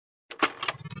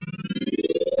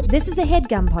This is a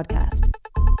HeadGum podcast.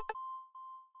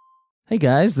 Hey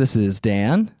guys, this is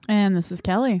Dan. And this is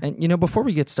Kelly. And before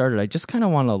we get started, I just kind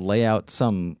of want to lay out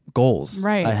some goals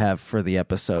I have for the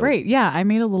episode. Great. Yeah, I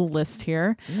made a little list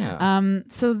here. Yeah.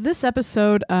 So this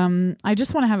episode, I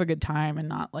just want to have a good time and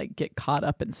not get caught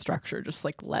up in structure, just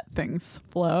let things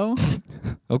flow.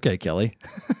 Okay, Kelly.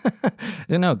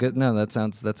 No, good. No, that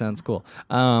sounds cool.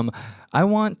 I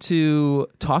want to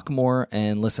talk more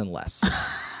and listen less.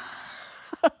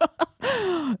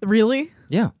 Really?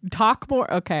 Yeah. Talk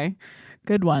more? Okay.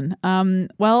 Good one.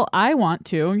 Well, I want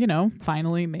to,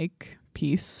 finally make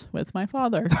peace with my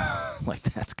father.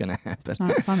 That's going to happen. It's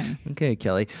not funny. Okay,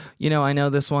 Kelly. I know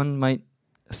this one might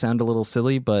sound a little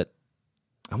silly, but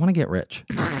I want to get rich.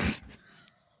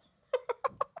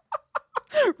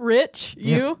 Rich?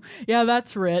 You? Yeah,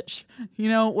 that's rich.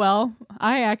 Well,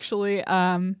 I actually,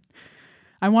 I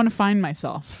want to find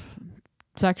myself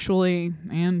sexually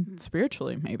and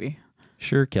spiritually, maybe.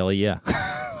 Sure, Kelly, yeah.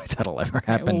 That'll ever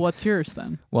happen. Well, what's yours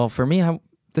then? Well, for me,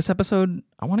 this episode,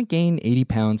 I want to gain 80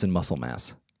 pounds in muscle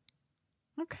mass.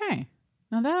 Okay.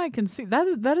 Now that I can see,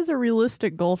 that is a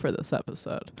realistic goal for this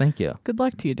episode. Thank you. Good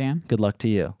luck to you, Dan. Good luck to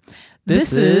you.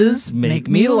 This is Make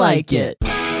Me Like It.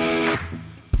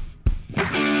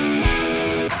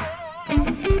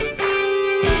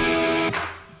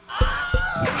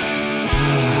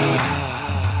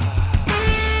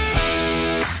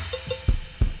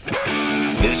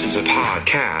 This is a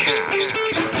podcast.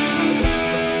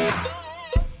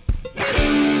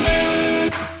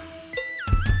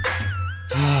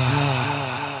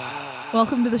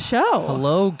 Welcome to the show.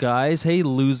 Hello, guys. Hey,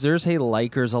 losers. Hey,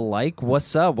 likers alike.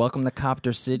 What's up? Welcome to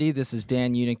Copter City. This is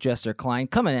Dan Eunuch Jester Klein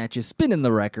coming at you, spinning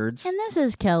the records. And this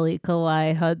is Kelly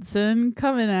Kawhi Hudson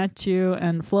coming at you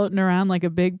and floating around like a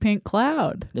big pink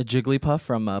cloud. A Jigglypuff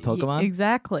from Pokemon?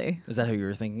 Exactly. Is that who you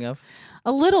were thinking of?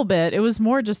 A little bit. It was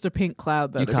more just a pink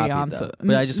cloud, though, you to copied, be honest. Though.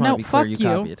 But I just want to be clear, you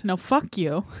copied. No, fuck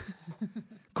you.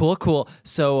 Cool.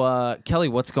 So, Kelly,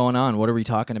 what's going on? What are we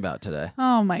talking about today?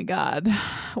 Oh, my God.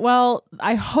 Well,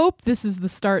 I hope this is the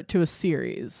start to a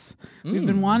series. We've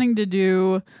been wanting to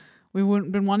do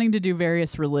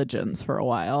various religions for a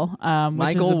while, My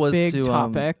which goal is a was big to,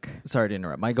 topic. Sorry to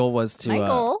interrupt. My goal was to...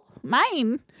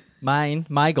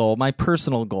 My goal, my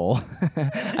personal goal.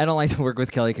 I don't like to work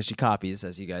with Kelly because she copies,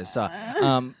 as you guys saw.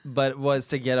 But was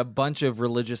to get a bunch of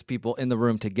religious people in the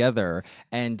room together,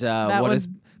 and that would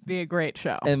be a great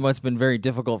show. And what's been very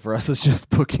difficult for us is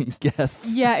just booking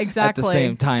guests. Yeah, exactly. At the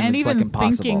same time, and it's even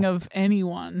impossible. Thinking of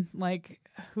anyone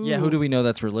who. Yeah, who do we know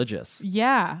that's religious?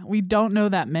 Yeah, we don't know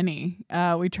that many.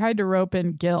 We tried to rope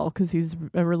in Gil because he's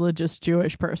a religious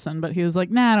Jewish person, but he was like,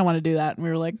 "Nah, I don't want to do that." And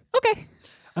we were like, "Okay."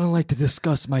 I don't like to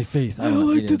discuss my faith. I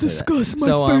don't like to discuss my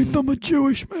faith. I'm a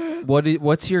Jewish man.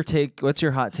 What's your take? What's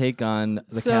your hot take on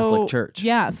the Catholic Church?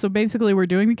 Yeah, so basically we're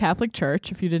doing the Catholic Church,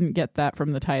 if you didn't get that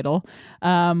from the title.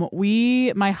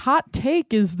 My hot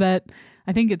take is that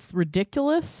I think it's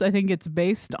ridiculous. I think it's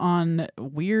based on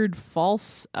weird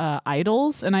false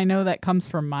idols, and I know that comes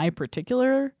from my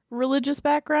particular religious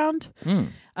background.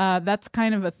 That's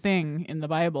kind of a thing in the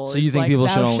Bible. So you think people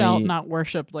should only... Thou shalt not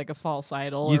worship like a false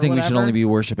idol. You think whatever. we should only be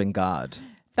worshiping God?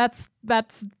 That's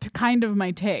kind of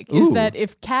my take. Is that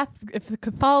if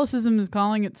Catholicism is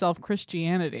calling itself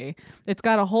Christianity, it's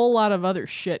got a whole lot of other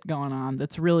shit going on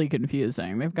that's really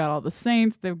confusing. They've got all the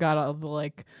saints. They've got all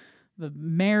the the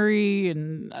Mary,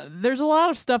 and there's a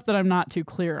lot of stuff that I'm not too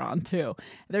clear on too.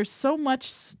 There's so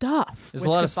much stuff. There's a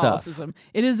lot of stuff.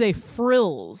 It is a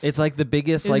frills. It's like the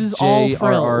biggest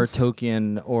J.R.R.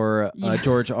 Tolkien or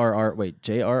George R.R. Wait,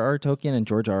 J.R.R. Tolkien and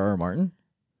George R.R. Martin?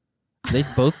 They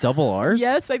both double R's?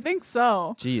 Yes, I think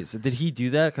so. Jeez, did he do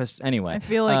that? Because anyway, I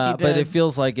feel like he did. But it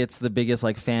feels like it's the biggest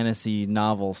fantasy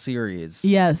novel series.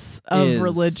 Yes, of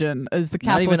religion is the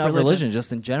Catholic not even of religion,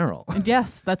 just in general.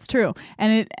 Yes, that's true.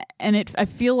 And it. I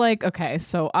feel like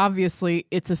so obviously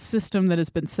it's a system that has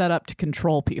been set up to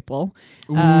control people.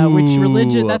 Which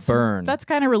religion? That's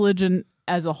kind of religion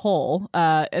as a whole.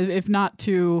 If not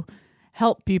to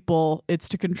help people, it's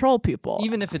to control people.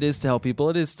 Even if it is to help people,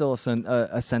 it is still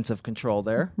a sense of control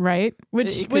there, right?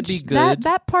 Which could be good.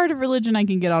 That part of religion I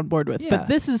can get on board with. Yeah.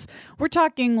 But we're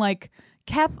talking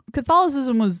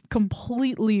Catholicism was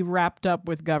completely wrapped up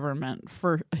with government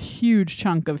for a huge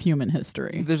chunk of human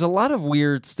history. There's a lot of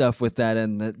weird stuff with that,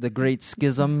 and the great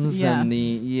schisms, yes. and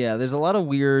there's a lot of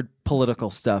weird political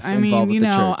stuff involved with the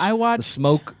church. I watched the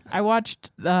smoke. I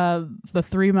watched the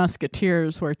Three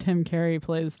Musketeers, where Tim Curry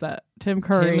plays that. Tim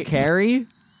Curry. Tim Curry,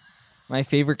 my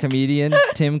favorite comedian,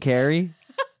 Tim Curry.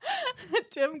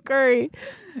 Tim Curry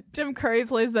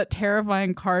plays that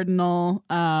terrifying cardinal.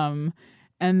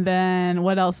 And then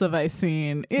what else have I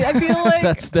seen? I feel like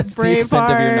That's the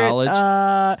extent of your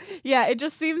knowledge. Yeah, it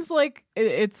just seems like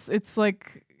it's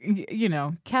like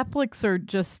Catholics are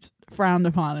just frowned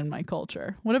upon in my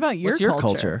culture. What about your What's your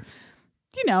culture?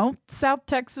 South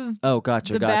Texas. Oh,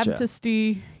 gotcha. The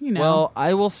Baptist-y, Well,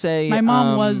 I will say my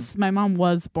mom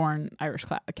was born Irish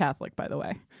Catholic, by the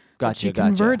way. But she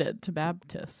converted to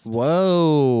Baptist.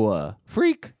 Whoa,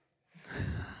 freak!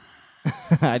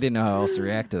 I didn't know how else to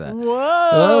react to that.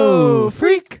 Whoa,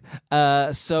 freak!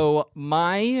 So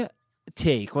my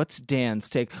take. What's Dan's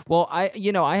take? Well, I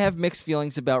have mixed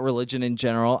feelings about religion in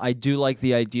general. I do like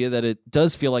the idea that it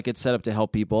does feel like it's set up to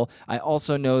help people. I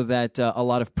also know that a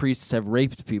lot of priests have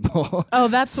raped people. Oh,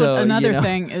 that's another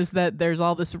thing is that there's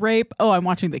all this rape. Oh, I'm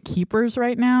watching The Keepers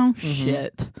right now. Mm-hmm.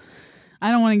 Shit.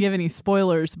 I don't want to give any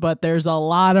spoilers, but there's a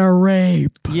lot of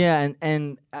rape. Yeah,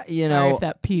 and Sorry if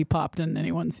that pee popped in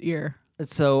anyone's ear.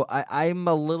 So I'm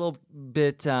a little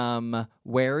bit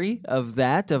wary of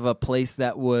that, of a place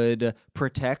that would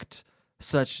protect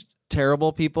such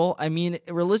terrible people. I mean,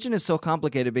 religion is so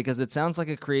complicated because it sounds like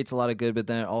it creates a lot of good, but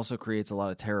then it also creates a lot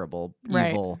of terrible,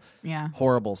 evil,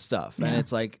 horrible stuff. Yeah. And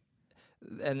it's like,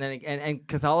 and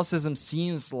Catholicism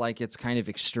seems like it's kind of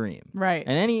extreme. Right.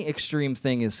 And any extreme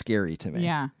thing is scary to me.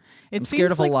 Yeah. I'm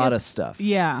scared of a lot of stuff.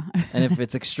 Yeah. And if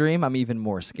it's extreme, I'm even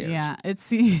more scared. Yeah.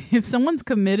 If someone's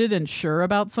committed and sure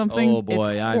about something, oh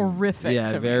boy, it's horrific. Yeah,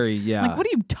 to very, me. yeah. Like, what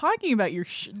are you talking about?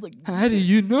 How do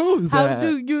you know that? How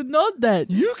do you know that?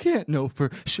 You can't know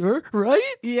for sure, right?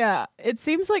 Yeah. It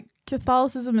seems like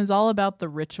Catholicism is all about the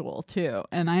ritual, too.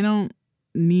 And I don't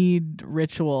need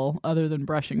ritual other than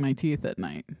brushing my teeth at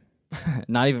night.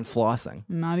 Not even flossing.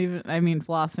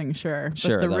 Flossing, sure. But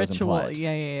Sure, the that was ritual, implied.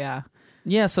 yeah.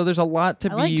 Yeah, so there's a lot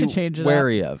to I like be to change it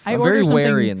wary up. of. I'm very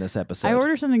wary in this episode. I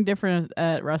order something different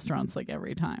at restaurants like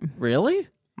every time. Really?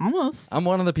 Almost. I'm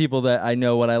one of the people that I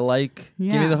know what I like.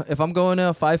 Yeah. Give me if I'm going to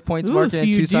a 5 Points Ooh, market so in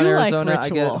you Tucson, do like Arizona, I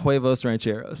get ritual. huevos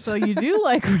rancheros. So you do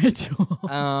like ritual.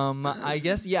 I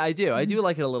guess, yeah, I do. I do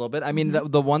like it a little bit. I mean,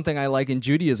 the one thing I like in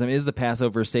Judaism is the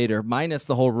Passover Seder, minus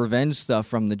the whole revenge stuff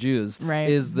from the Jews. Right.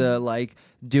 Is the, like,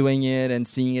 doing it and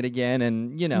seeing it again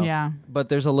and, Yeah. But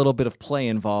there's a little bit of play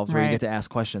involved where you Right. get to ask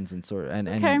questions and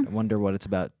Okay. and wonder what it's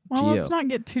about Well, to you. let's not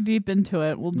get too deep into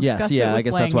it. We'll discuss it Yes, with I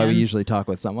guess that's why we Langan. usually talk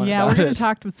with someone Yeah, about we're going it. to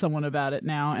talk with someone about it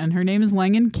now, and her name is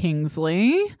Langan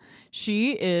Kingsley.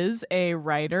 She is a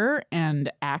writer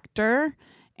and actor,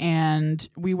 and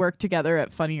we worked together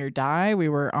at Funny or Die. We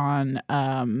were on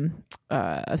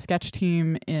a sketch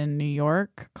team in New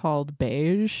York called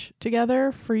Beige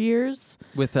together for years.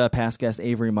 With past guest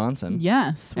Avery Monson.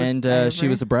 Yes. with And she Avery.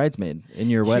 was a bridesmaid in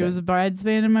your wedding. She was a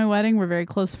bridesmaid in my wedding. We're very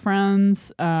close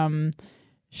friends.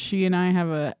 She and I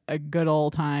have a good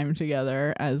old time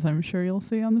together, as I'm sure you'll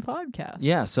see on the podcast.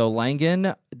 Yeah, so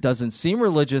Langan doesn't seem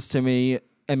religious to me,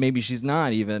 and maybe she's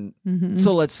not even. Mm-hmm.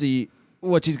 So let's see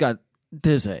what she's got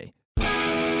to say.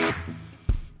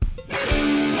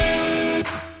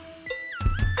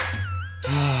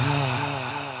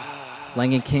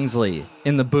 Langan Kingsley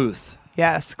in the booth.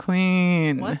 Yes,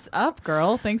 Queen. What's up,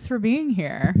 girl? Thanks for being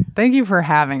here. Thank you for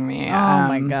having me. Oh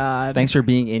my God. Thanks for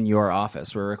being in your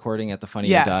office. We're recording at the Funny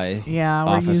Yes. to Die. Yeah,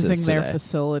 we're offices using their today. The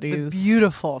facilities.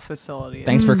 beautiful facility.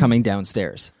 Thanks for coming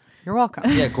downstairs. You're welcome.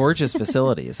 Yeah, gorgeous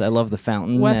facilities. I love the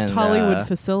fountain. West and, Hollywood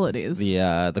facilities.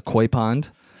 the koi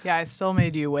pond. Yeah, I still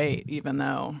made you wait, even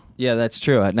though. Yeah, that's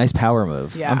true. A nice power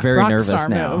move. Yeah. I'm very Rock nervous star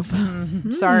now.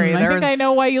 move. Sorry, I there think was. I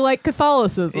know why you like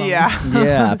Catholicism. Yeah.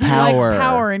 Yeah, You power. like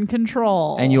power and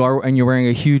control. And you're wearing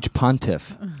a huge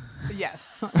pontiff.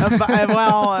 Yes.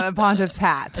 A pontiff's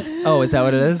hat. Oh, is that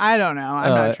what it is? I don't know. I'm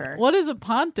not sure. What is a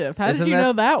pontiff? How Isn't did you that-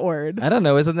 know that word? I don't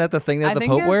know. Isn't that the thing that I the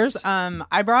think Pope it's, wears?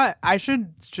 I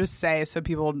should just say so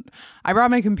people. I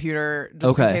brought my computer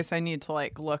just in Okay. case I need to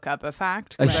like look up a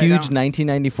fact. A 'cause I huge don't-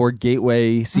 1994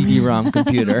 Gateway CD-ROM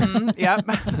computer. Yep.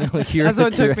 Here That's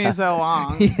what through- took me so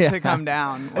long Yeah. to come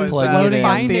down. Was Plugging it in.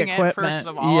 finding The it equipment. first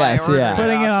of all. Yes, I ordered yeah.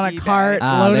 Putting it off on a eBay. cart.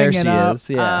 Ah, Loading there it she up. is.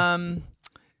 Yeah.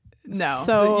 No,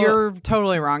 So- you're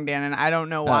totally wrong, Dan, and I don't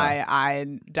know why I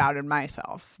doubted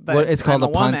myself. But What, it's called I'm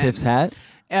a woman. pontiff's hat?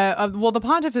 Well, the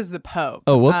pontiff is the Pope.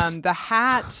 Oh, whoops. The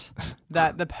hat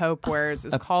that the Pope wears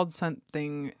is called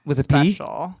something With a P?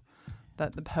 special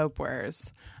that the Pope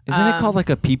wears. Isn't it called like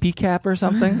a pee-pee cap or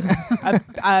something?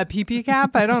 A PP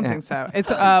cap? I don't think so. It's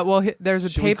there's a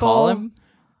Should we papal. call him?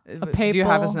 Do you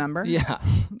have his number? Yeah.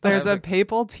 There's a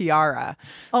papal tiara.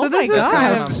 Oh so this my is God,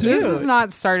 kind of cute. this is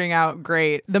not starting out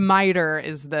great. The mitre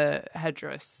is the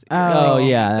headdress. Oh,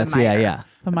 yeah. The That's mitre.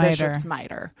 The A mitre. bishop's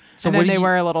mitre. So And what then do they you-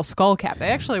 wear a little skull cap. They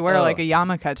actually wear Oh. like a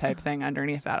yarmulke type thing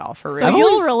underneath that all for So real.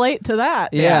 you'll relate to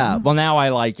that. Yeah. Well, now I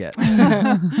like it.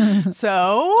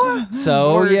 So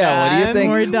So We're yeah, what do you done.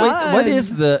 think? We're Wait, done. what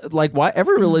is the like? Why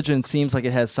every religion seems like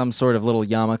it has some sort of little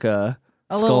yarmulke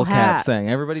skull little cap hat. thing.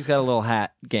 Everybody's got a little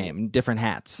hat game, different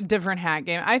hats. different hat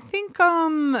game. I think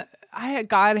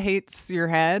God hates your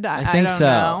head. I think don't so.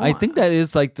 know. I think that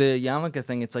is like the yarmulke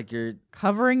thing. It's like you're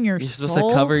Covering your You're soul supposed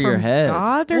to cover your from head.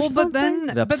 God or well, something?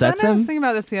 but then upsets I was him? thinking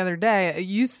about this the other day. It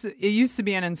used to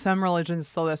be, and in some religions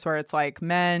still this, where it's like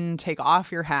men take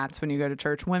off your hats when you go to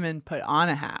church, women put on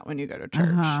a hat when you go to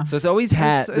church. so it's always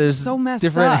hat. It's There's so messed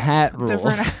different up. hat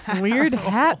rules. Different Weird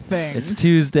hat thing. It's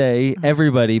Tuesday.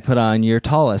 Everybody put on your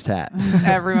tallest hat.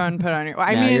 Everyone put on your.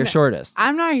 I now mean, your shortest.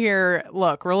 I'm not here.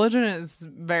 Look, religion is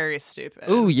very stupid.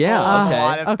 Ooh, yeah, Full of okay. A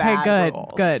lot of Okay, bad good,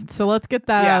 rules. good. So let's get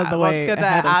that Yeah, out of the way. let's get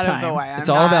that ahead out of the time. way. It's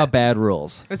all about bad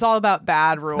rules. It's all about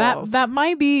bad rules. That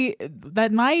might be the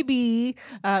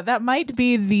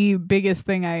biggest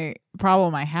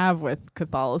problem I have with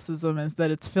Catholicism is that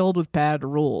it's filled with bad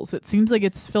rules. It seems like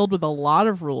it's filled with a lot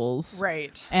of rules,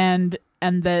 right. and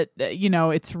that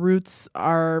its roots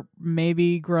are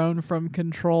maybe grown from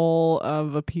control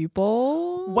of a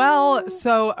people. Well,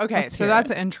 so okay, Let's so hear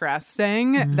that's it.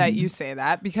 interesting that you say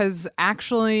that, because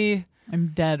actually I'm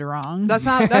dead wrong. that's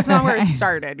not where it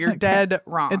started. You're dead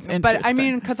wrong. It's But I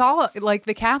mean, interesting. like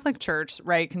the Catholic Church,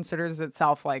 right, considers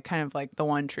itself like kind of like the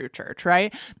one true church,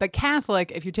 right? But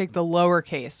Catholic, if you take the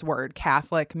lowercase word,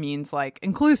 Catholic means like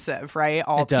inclusive, right?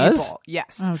 All It does? people.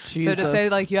 Yes. Oh, So to say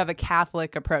Jesus. like you have a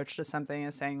Catholic approach to something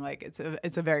is saying like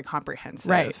it's a very comprehensive.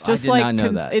 Right. Just did like not know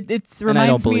that. it And I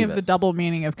don't reminds me believe of it. the double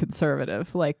meaning of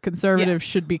conservative. Like conservatives Yes.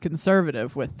 should be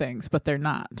conservative with things, but they're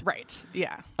not. Right.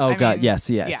 Yeah. Oh I God, mean, yes,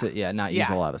 yeah, yeah. not use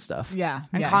Yeah. a lot of stuff. Yeah.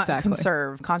 And yeah, exactly.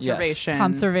 conservation.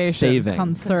 Conservation. Saving.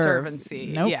 Conservancy.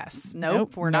 Conservancy. Yes.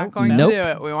 Nope. We're not Nope. going Nope. to do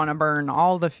it. We want to burn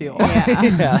all the fuel. Yeah.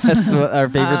 Yeah, that's what our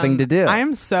favorite thing to do. I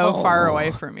am so far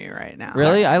away from you right now.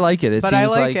 Really, I like it. It But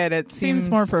seems I like it. It Seems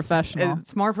more professional.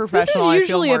 It's more This professional. is I feel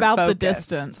usually more about the focused.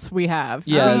 distance we have.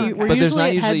 Yeah, we're but there's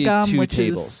not usually usually at HeadGum, two which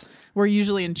tables. is we're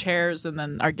usually in chairs, and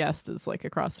then our guest is like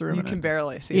across the room. You and can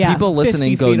barely see. Yeah. it. People 50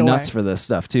 listening go feet nuts away. for this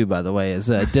stuff too. By the way, is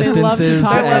They love to distances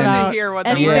talk I love about to hear what the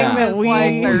anything Yeah. room that is we.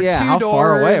 like. There are yeah, two how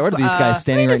far away? doors, What are these guys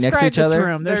standing right next to each Describe this other?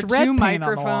 room. There There's are red two paint on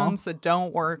the wall. microphones that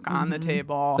don't work on the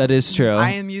table. That is true. I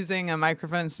am using a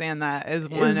microphone stand that is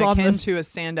one Is on akin the- to a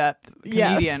stand-up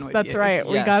comedian Yes, would that's use. right.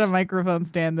 We Yes. got a microphone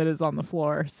stand that is on the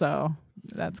floor, so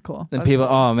that's cool. And people,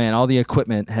 oh man, all the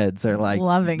equipment heads are like,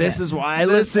 Loving this it. is why I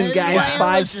listen, guys.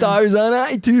 5 stars on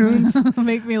iTunes.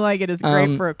 Make me like it is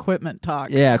great for equipment talk.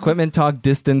 Yeah, equipment talk,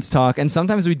 distance talk, and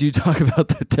sometimes we do talk about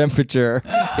the temperature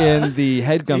in the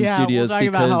HeadGum Yeah, studios we'll talk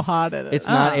about how because hot it is. it's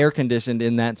not air conditioned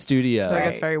in that studio. So it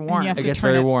gets very And warm. you have It to gets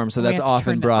turn very it- warm, so we that's have to often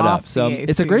turn it brought off up. So the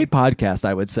it's a AC. great podcast,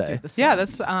 I would say. Yeah,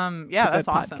 that's that's good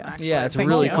awesome. podcast. Actually. Yeah, it's Thank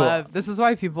really you. cool. This is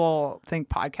why people think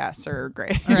podcasts are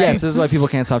great. Yes, this is why people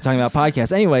can't stop talking about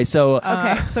podcasts. Anyway, so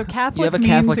Okay, so Catholic have a means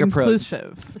Catholic approach.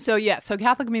 inclusive. So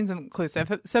Catholic means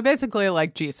inclusive. So basically,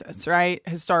 like Jesus, right?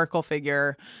 Historical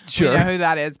figure. Sure. We know who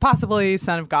that is. Possibly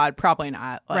Son of God. Probably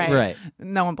not. Like, Right. Right.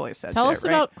 No one believes that. Tell shit, us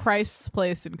right? about Christ's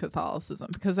place in Catholicism,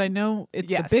 because I know it's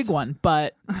Yes. a big one,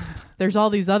 but there's all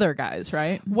these other guys,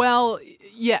 right? Well,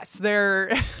 yes, there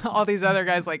are all these other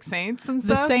guys like saints and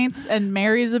The stuff. saints and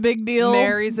Mary's a big deal.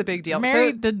 Mary's a big deal.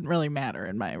 Mary So- didn't really matter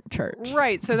in my church.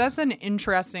 Right. So that's an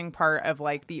interesting part of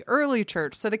like the early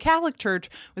church. So the Catholic Church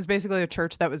was basically a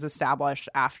church that was established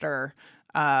after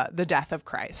the death of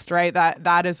Christ, right?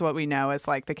 That is what we know as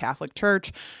like the Catholic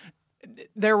Church.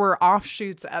 There were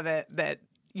offshoots of it that,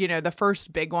 you know, the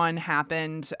first big one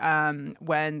happened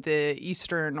when the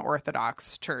Eastern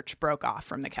Orthodox Church broke off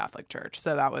from the Catholic Church.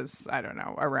 So that was, I don't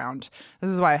know, around, this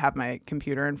is why I have my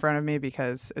computer in front of me,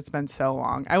 because it's been so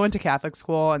long. I went to Catholic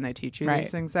school and they teach you Right.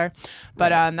 these things there. But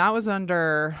that was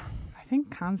under, I think,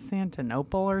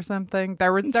 Constantinople or something.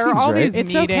 There were seems all right. these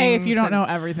It's meetings. okay if you don't and- know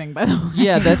everything, by the way.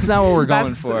 yeah, that's not what we're going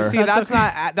That's, for. see, That's that's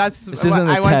not. That's. This isn't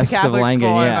the I went test to of Catholic Langen,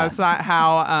 school, yeah. and that's not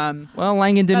how. Well,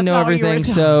 Langen didn't That's know not what you were everything,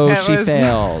 talking so about. she It was-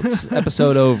 failed.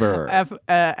 Episode over.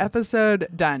 Episode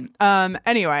done.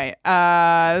 Anyway,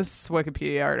 this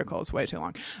Wikipedia article is way too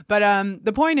long. But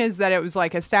the point is that it was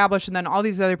like established, and then all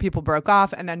these other people broke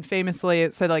off, and then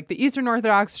famously, so like the Eastern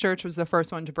Orthodox Church was the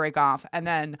first one to break off, and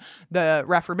then the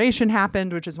Reformation happened.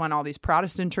 happened, which is when all these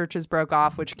Protestant churches broke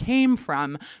off, which came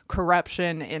from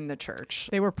corruption in the church.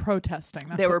 They were protesting.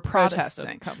 That's They what were Protestant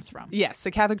protesting. comes from. Yes,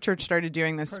 the Catholic Church started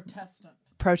doing this.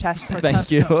 Protestant. Thank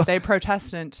you. They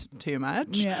protestant too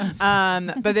much. Yes.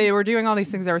 But they were doing all these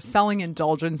things. They were selling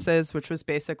indulgences, which was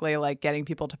basically like getting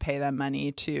people to pay them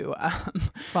money to,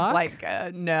 Fuck?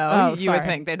 no, Oh, you would sorry.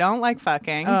 think they don't like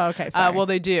fucking. Oh, okay, sorry. Well,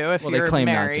 they do if Well, they you're claim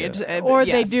not married, to. Or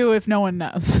they yes. do if no one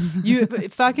knows.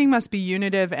 Fucking must be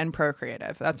unitive and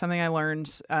procreative. That's something I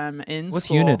learned in What's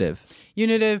school. unitive?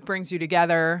 Unitive brings you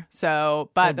together. So,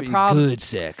 but That'd the be problem, good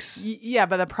sex. yeah,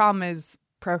 but the problem is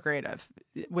procreative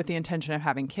with the intention of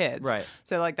having kids. Right.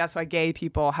 So like that's why gay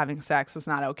people having sex is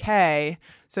not okay.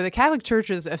 So the Catholic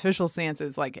Church's official stance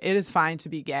is like it is fine to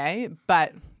be gay,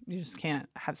 but you just can't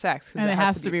have sex because And it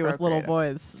has to be with little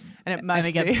boys. and it must and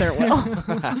against be. their will.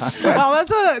 Well,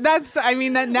 that's I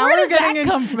mean that now Where we're does that getting in,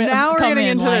 come from- now we're come getting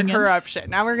in, into Langan? the corruption.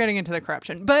 Now we're getting into the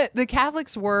corruption. But the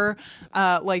Catholics were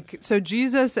so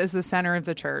Jesus is the center of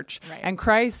the church, Right. and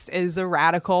Christ is a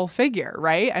radical figure,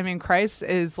 right? I mean, Christ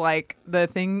is like the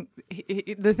thing.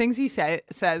 The things he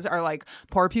says are like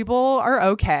poor people are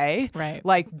okay, Right.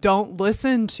 Like don't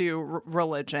listen to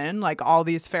religion, like all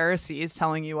these Pharisees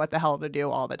telling you what the hell to do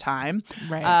all the time,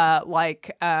 Right.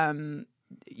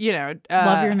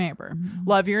 Love your neighbor.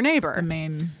 Love your It's neighbor. the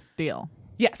main deal.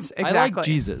 Yes, exactly. I like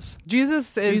Jesus.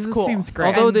 Jesus is Jesus cool. seems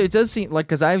great. Although it does seem like,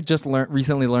 because I've just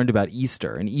recently learned about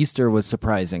Easter, and Easter was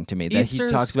surprising to me. That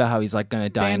Easter's- he talks about how he's like going to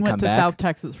die Dan and went come to back. South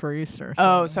Texas for Easter.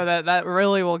 Oh, so that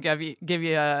really will give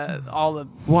you all the.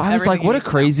 Well, I was like, everything what you a need to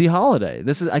know. crazy holiday!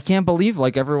 This is I can't believe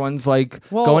like everyone's like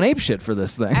Well, going ape shit for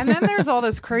this thing. And then there's all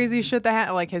this crazy shit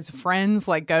that like his friends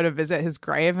like go to visit his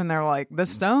grave and they're like the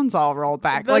stone's all rolled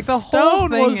back. like the whole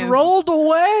thing was is rolled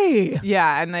away.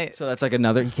 Yeah, and they So that's like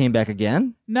another. He came back again.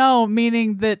 No,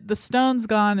 meaning that the stone's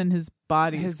gone and his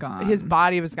body's gone. his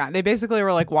body was gone. They basically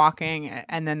were like walking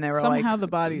and then they were Somehow like the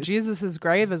body's Jesus's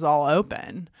grave is all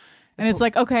open. and it's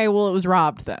like, okay, well, it was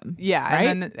robbed then. Yeah,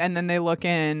 right? and then they look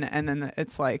in and then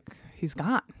it's like he's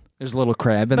gone. There's a little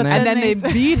crab in But there. And then they they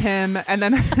say- beat him, and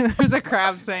then there's a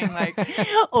crab saying like,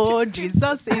 "Oh,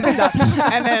 Jesus is done."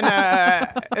 And then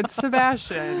it's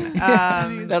Sebastian.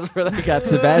 That's where they got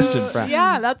Sebastian from.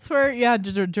 Yeah, that's where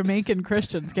Jamaican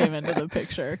Christians came into the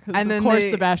picture. And And then of course,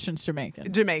 they- Sebastian's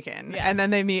Jamaican. Jamaican, and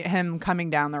then they meet him coming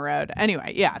down the road.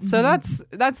 Anyway, yeah. So that's,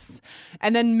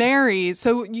 and then Mary.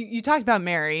 So you talked about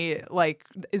Mary, like,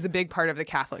 is a big part of the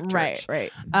Catholic Church,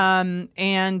 Right.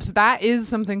 And that is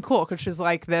something cool because she's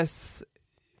like this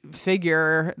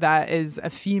figure that is a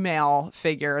female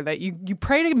figure that you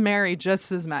pray to Mary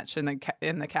just as much in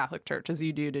the Catholic Church as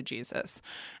you do to Jesus.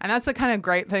 And that's the kind of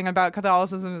great thing about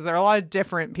Catholicism is there are a lot of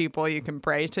different people you can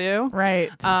pray to.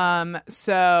 Right.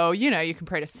 So you can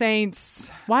pray to saints.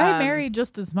 Why Mary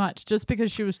just as much? Just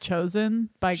because she was chosen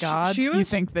by God? she You was-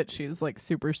 think that she's like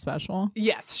super special?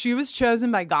 Yes, she was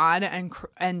chosen by God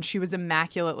and she was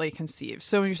immaculately conceived.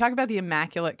 So when you talk about the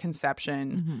immaculate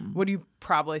conception, what do you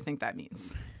probably think that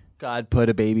means? God put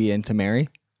a baby into Mary.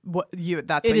 That's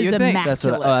It what is you think. That's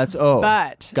what. Immaculate.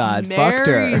 But God fucked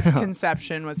her. Mary's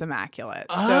conception was immaculate.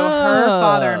 So her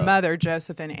father and mother,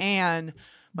 Joseph and Anne,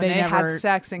 when They they had never-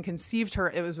 sex and conceived her,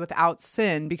 it was without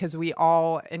sin because we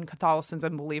all in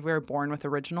Catholicism believe we were born with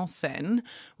original sin,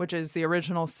 which is the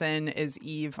original sin is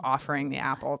Eve offering the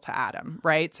apple to Adam,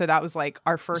 right? So that was like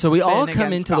our first So we sin all come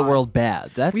against into the God. world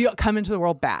bad. That's We come into the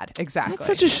world bad. Exactly. that's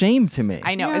such a shame to me.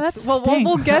 I know. Yeah, it's that well,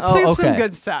 we'll stinks. get to Oh, some okay.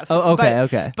 good stuff. Oh, okay,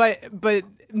 but, okay. But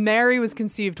Mary was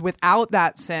conceived without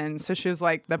that sin, so she was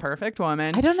like the perfect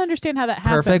woman. I don't understand how that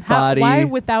happened. Perfect body. Why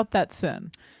without that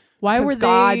sin? Why were Because they?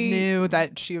 God knew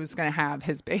that she was going to have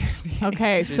his baby.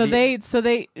 Okay,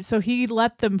 so he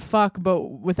let them fuck, but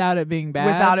without it being bad.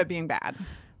 Without it being bad.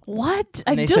 What?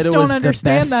 And I they just said it don't was the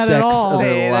understand best that sex at all. of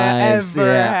their They lives. ever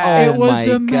Yeah. had. Oh It was my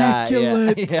God,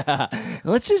 immaculate. Yeah.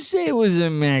 Let's just say it was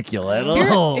immaculate. Here-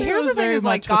 Oh. It here's was the thing: very is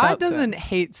like much God without doesn't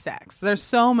hate sex. There's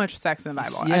so much sex in the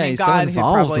Bible. Yeah, I mean, he's so God who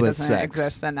involved probably with doesn't sex.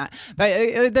 exist in that,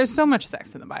 but there's so much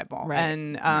sex in the Bible, Right.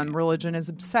 and religion is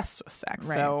obsessed with sex.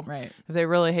 Right, So right. if they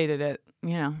really hated it,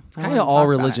 Kind of all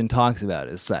religion talks about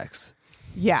is sex.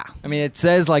 Yeah. I mean, it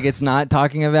says like it's not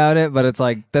talking about it, but it's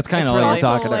like that's kind It's of all really you're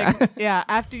talking Also, about. yeah,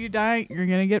 after you die, you're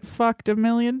gonna get fucked a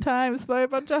million times by a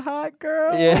bunch of hot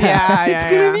girls. Yeah, it's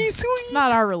yeah, gonna yeah. be sweet. It's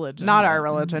not our religion. Not our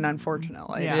religion,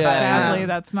 unfortunately. Yeah, Yeah. sadly,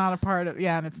 that's not a part of.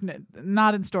 Yeah, and it's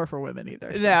not in store for women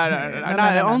either. so. No,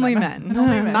 not only men.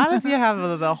 Only men. Not if you have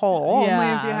the hole. Yeah,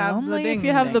 only if you have only the ding. if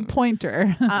you have the ding.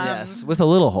 pointer. Yes, with a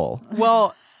little hole.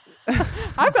 Well,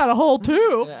 I've got a hole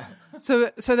too.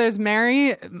 So there's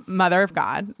Mary, Mother of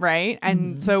God, right?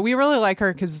 And so we really like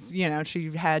her because she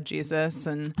had Jesus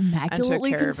and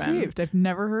Immaculately took care of him. conceived. I've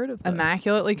never heard of this.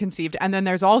 Immaculately conceived. And then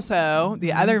there's also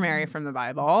the other Mary from the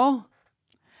Bible,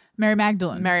 Mary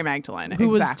Magdalene. Mary Magdalene,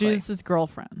 who exactly. was Jesus'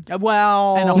 girlfriend.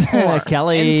 Well, And a whore.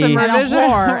 Kelly. And some And a revision.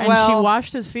 whore. And she Well,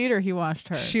 washed his feet, or he washed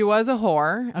hers? She was a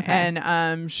whore, Okay.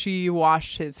 and she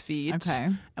washed his feet Okay.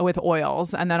 with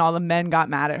oils, and then all the men got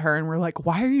mad at her and were like,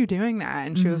 "Why are you doing that?"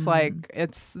 And she was like,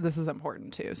 "This is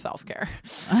important too, self-care."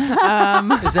 Is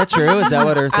that true? Is that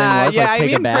what her thing was? Yeah, like, take I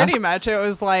mean, a bath? pretty much. It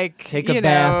was like, Take a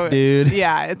bath, dude.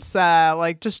 Yeah, it's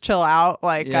like just chill out,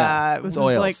 like Yeah. This is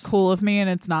oils. like cool of me, and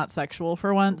it's not sexual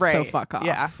for once. So Right. fuck off.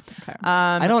 Yeah. Okay.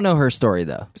 I don't know her story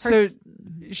though. So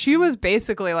she was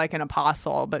basically like an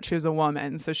apostle, but she was a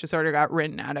woman, so she sort of got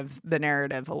written out of the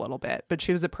narrative a little bit. But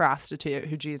she was a prostitute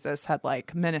who Jesus had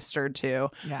like ministered to,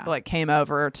 Yeah. like came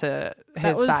over to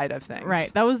his was- side of things.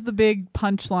 Right. That was the big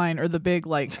punchline, or the big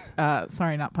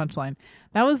sorry, not punchline.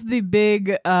 That was the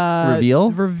big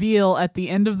reveal at the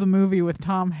end of the movie with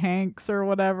Tom Hanks or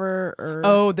whatever. Or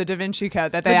Oh, the Da Vinci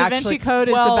Code that the they Da actually Vinci Code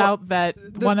is well, about that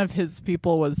one of his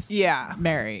people was yeah.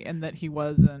 Mary, and that he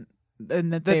wasn't,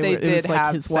 and that, That they were, it did was like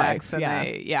have his sex wife.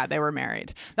 and they were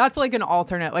married. That's like an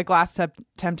alternate, like Last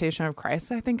Temptation of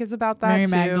Christ, I think, is about that Mary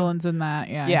too. Magdalene's in that.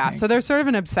 Yeah. I Yeah, think. so there's sort of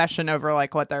an obsession over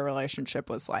like what their relationship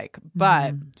was like.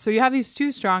 But so you have these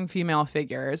two strong female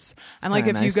figures, and like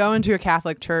if kinda you nice. go into a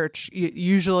Catholic church,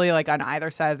 usually like on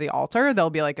either side of the altar, there'll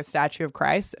be like a statue of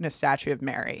Christ and a statue of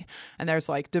Mary, and there's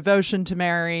like devotion to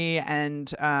Mary,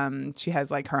 and she has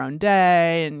like her own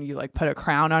day, and you like put a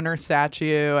crown on her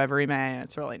statue every May, and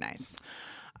it's really nice.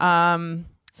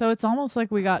 So it's almost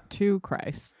like we got two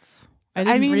Christs. I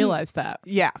didn't mean, realize that.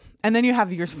 Yeah. And then you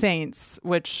have your saints,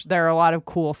 which there are a lot of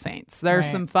cool saints. There's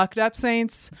Right. some fucked up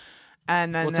saints.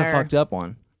 And then What's a there, fucked up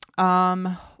one?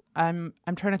 I'm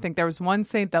trying to think. There was one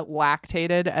saint that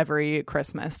lactated every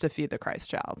Christmas to feed the Christ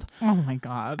child. Oh my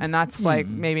god. And that's like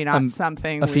maybe not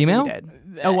something a we female? needed.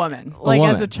 A woman. Like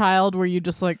woman. as a child, were you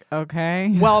just like,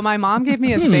 okay? Well, my mom gave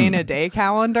me a saint a day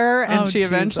calendar, and Oh, she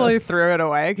eventually Jesus. threw it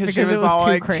away because she Because it was was all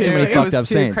too like crazy. Too many it fucked was up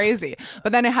too saints. crazy.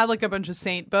 But then it had like a bunch of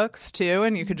saint books too,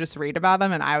 and you could just read about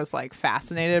them, and I was like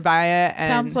fascinated by it. And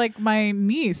Sounds like my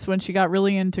niece when she got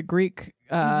really into Greek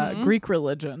Greek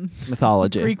religion,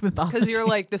 Mythology. Greek mythology. because you're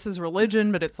like, this is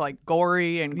religion, but it's like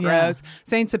gory and Yeah. gross.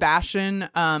 Saint Sebastian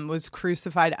was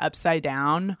crucified upside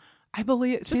down. I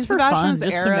believe Saint for Sebastian fun, was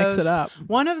just to mix arrows. it up.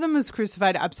 One of them was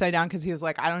crucified upside down because he was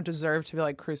like, I don't deserve to be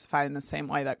like crucified in the same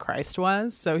way that Christ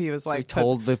was. So he was like, He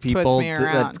told the twist people me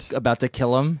around. that's about to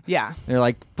kill him. Yeah. They're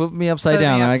like, put me upside Put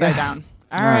down. me I'm like, upside "Ah." down.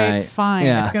 All right, fine.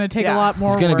 Yeah. It's going to take Yeah. a lot more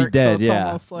He's gonna work. be dead. So it's Yeah,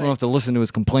 almost we like, don't have to listen to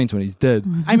his complaints when he's dead.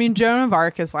 I mean, Joan of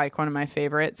Arc is like one of my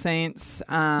favorite saints.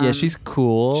 Yeah, she's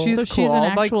cool. She's So cool. she's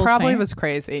an like actual probably saint? was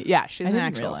crazy. Yeah, she's I an didn't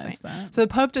actual realize saint. that. So the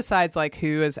Pope decides like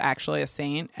who is actually a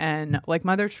saint, and like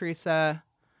Mother Teresa,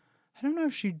 I don't know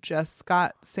if she just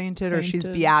got sainted or she's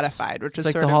Sainted. beatified, which it's is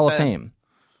like sort the of Hall of Fame.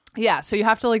 Yeah, so you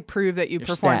have to like prove that you Your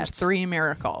performed stats. 3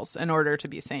 miracles in order to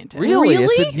be sainted. Really?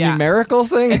 It's a Yeah. numerical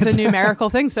thing? It's a numerical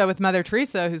thing. So with Mother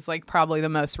Teresa, who's like probably the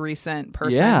most recent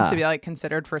person Yeah. to be like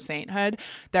considered for sainthood,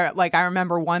 there like I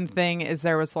remember one thing is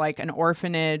there was like an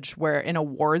orphanage where in a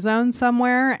war zone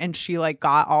somewhere, and she like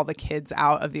got all the kids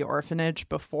out of the orphanage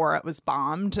before it was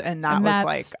bombed, and that And was that's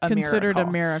like a considered miracle.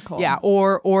 a miracle. Yeah,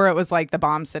 or it was like the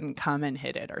bombs didn't come and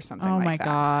hit it or something. oh like my that.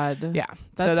 god. Yeah,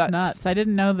 That's, so that's nuts. I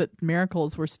didn't know that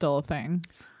miracles were still a thing.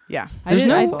 Yeah, I didn't,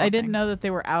 no- I didn't know that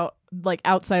they were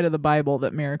outside of the Bible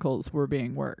that miracles were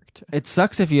being worked. It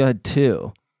sucks if you had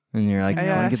 2. And you're like, I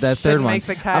Yeah. want to get that Didn't third one. make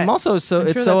the cut. I'm also so I'm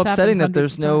it's sure so that's upsetting happened that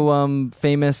there's hundreds of no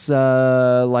famous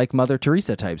like Mother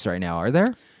Teresa types right now. Are there?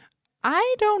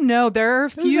 I don't know. There are a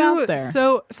Who's few. out there?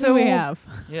 So Who do we have?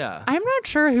 Yeah. I'm not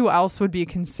sure who else would be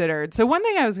considered. So one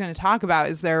thing I was going to talk about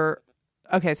is there.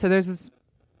 Okay, so there's this.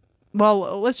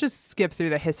 Well, let's just skip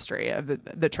through the history of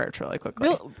the church really quickly.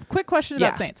 Real quick question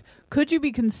about Yeah. saints. Could you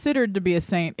be considered to be a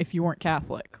saint if you weren't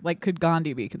Catholic? Like, could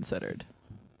Gandhi be considered?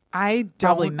 I don't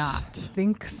Probably not.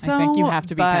 think so. I think you have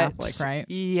to be but- Catholic, right?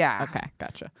 Yeah. Okay,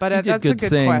 gotcha. But He did that's good a good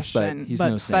things, question. but he's But-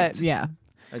 no saint. Yeah.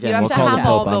 Again, You have we'll to call the have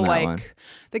all Pope the on that like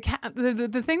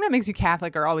one. the thing that makes you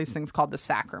Catholic are all these things called the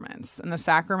sacraments, and the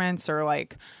sacraments are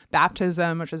like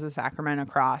baptism, which is a sacrament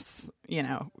across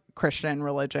Christian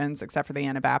religions except for the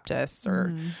Anabaptists,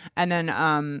 or and then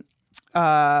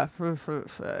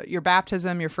your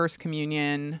baptism, your first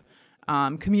communion.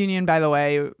 Communion, by the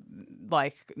way,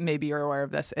 like maybe you're aware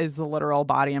of this, is the literal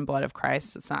body and blood of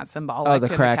Christ. It's not symbolic. Oh, the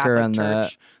in cracker Catholic and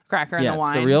Church. Cracker and yeah, the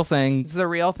wine. it's the real thing. It's the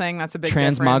real thing. That's a big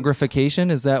difference.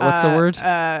 Transmogrification, is that what's the word?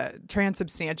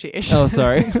 Transubstantiation. Oh,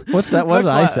 sorry. What's that? What did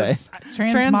I say?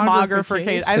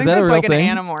 Transmogrification. I think that a that's real like thing?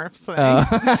 an Animorphs thing.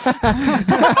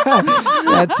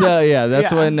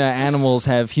 That's when animals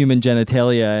have human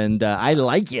genitalia, and I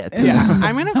like it. Yeah,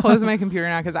 I'm gonna close my computer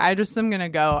now because I just am gonna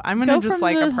go. I'm gonna Go just from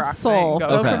like the approximate. soul. Go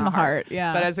Go Okay. from the heart.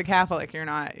 Yeah. But as a Catholic, you're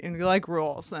not. You like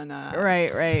rules and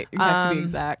right. You have to be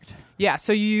exact. Yeah,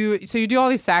 so you do all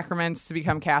these sacraments to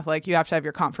become Catholic. You have to have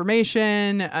your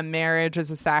confirmation, a marriage is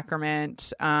a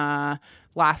sacrament,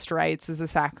 last rites is a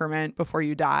sacrament before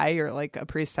you die, or like a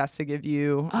priest has to give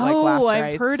you like last I've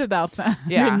rites. heard about that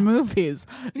Yeah. in movies.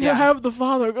 Yeah. Have the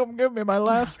Father come give me my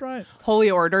last right. Holy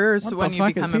orders What when the you fuck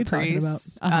become is a he talking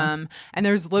priest. about? And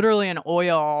there's literally an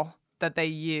oil that they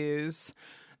use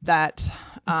that Is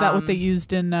that what they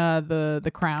used in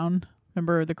the Crown?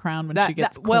 Remember the Crown when she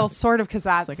gets well, sort of, because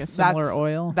that's like a similar that's,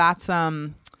 oil. That's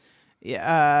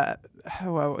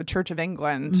Church of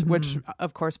England, Mm-hmm. which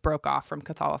of course broke off from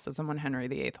Catholicism when Henry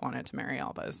VIII wanted to marry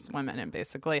all those women, and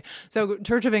basically, so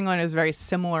Church of England is very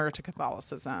similar to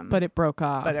Catholicism, but it broke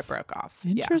off.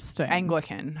 Yeah. Interesting.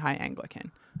 Anglican, high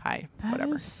Anglican, high That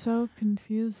whatever. is so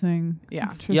confusing.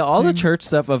 Yeah. Yeah, all the Interesting. church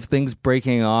stuff of things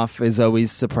breaking off is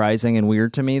always surprising and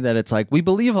weird to me. That it's like we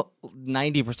believe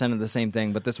 90% of the same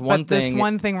thing, but this one But thing, this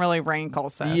one thing really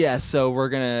rankles us. yeah. So we're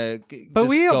gonna. But just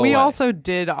we go away. also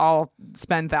did all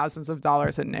spend thousands of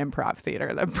dollars in improv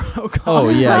theater that broke off. Oh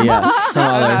yeah, some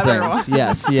other Another things. one.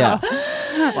 Yes, yeah.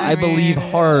 I believe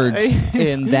mean, hard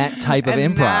in that type of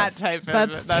And improv. that type of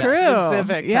That's that true.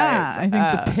 Specific Yeah, type. I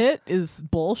think the pit is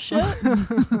bullshit.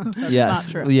 Yes,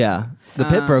 not true. yeah. The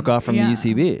pit broke off from yeah. the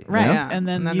UCB, Right. you know? Yeah. And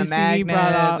then And then the UCB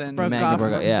magnet and broke Magnet off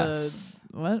broke from off, yeah. the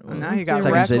what? And now was you got the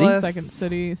Second City? Reckless.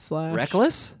 Second City /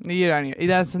 Reckless. You don't even.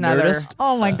 That's another. Nerdist?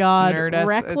 Oh my God, Nerdist.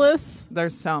 Reckless.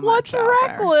 There's so much. What's out there.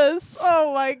 Reckless?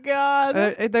 Oh my God.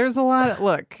 There's a lot.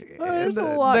 Look, There's a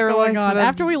lot they're going like on. the-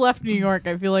 After we left New York,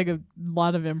 I feel like a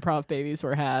lot of improv babies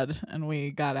were had, and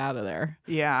we got out of there.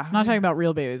 Yeah. I'm not talking about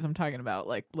real babies. I'm talking about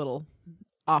like little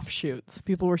offshoots.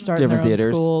 People were starting Different their own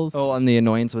theaters. schools. Oh, and the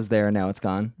annoyance was there. Now it's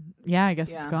gone. Yeah, I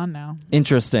guess Yeah. it's gone now.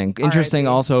 Interesting. Interesting.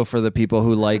 R.I.P. Also for the people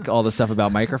who like all the stuff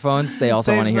about microphones, they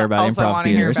also want to hear about also improv wanna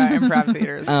hear theaters. about improv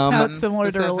theaters. How it's similar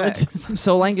to specifics.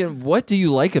 So, Langan, what do you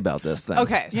like about this thing?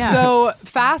 Okay, Yes. so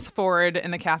fast forward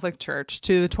in the Catholic Church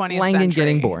to the 20th Langan century.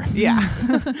 getting bored. Yeah.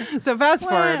 So fast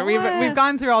forward, Wah. we've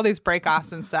gone through all these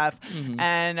breakoffs and stuff,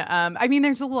 and I mean,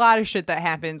 there's a lot of shit that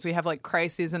happens. We have like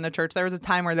crises in the church. There was a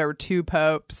time where there were 2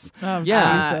 popes. Oh,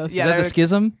 Yeah. Jesus. Is Yeah, that the they're-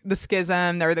 schism? The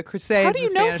schism. There were the Crusades. How do you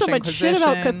the know so Spanish much shit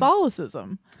about Inquisition.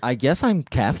 Catholicism? I guess I'm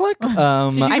Catholic. Did you I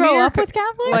mean, grow you're up with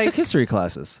Catholics? I like- took history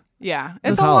classes. Yeah,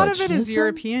 In it's a lot of college. it is Schism?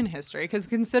 European history because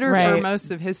consider for Right.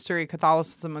 most of history,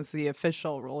 Catholicism was the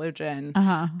official religion,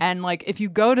 Uh-huh. and like if you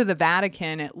go to the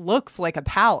Vatican, it looks like a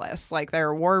palace. Like there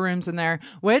are war rooms in there.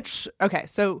 Which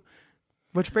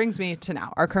brings me to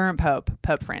now our current Pope,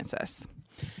 Pope Francis.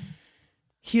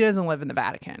 He doesn't live in the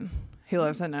Vatican. He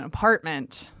lives in an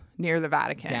apartment near the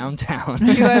Vatican. Downtown.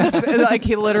 He lives like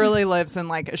he literally lives in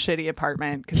like a shitty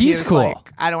apartment because He's he was cool.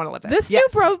 like, I don't want to live there. This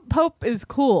Yes. new pope is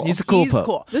cool. He's a cool He's pope.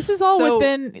 cool. This is all So-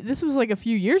 within. This was like a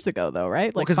few years ago, though,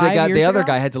 right? Like Because 5 they got years the other ago?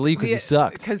 guy had to leave because he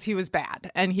sucked. Because he was bad,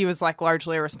 and he was like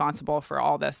largely responsible for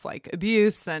all this like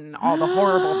abuse and all the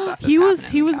horrible stuff. He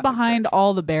was He behind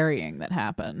all the burying that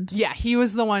happened. Yeah, he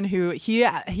was the one who he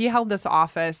held this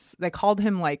office. They called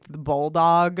him like the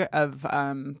bulldog of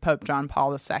Pope John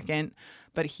Paul II,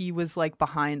 but he was like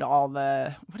behind all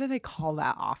the, what do they call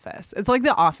that office? It's like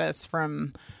the office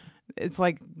from, it's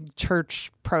like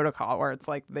church protocol where it's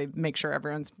like they make sure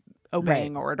everyone's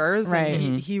obeying orders. Right.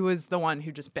 And he was the one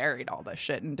who just buried all this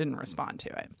shit and didn't respond to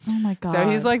it. Oh my god! So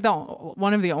he's like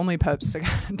one of the only popes to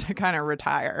kind of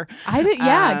retire. I did,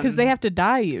 yeah, because they have to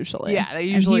die usually. yeah, they And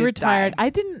usually he retired. die.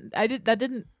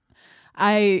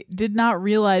 I did not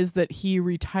realize that he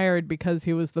retired because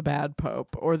he was the bad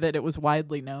pope, or that it was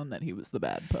widely known that he was the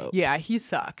bad pope. Yeah, he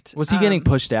sucked. Was he getting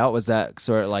pushed out? Was that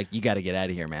sort of like, you got to get out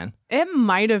of here, man? It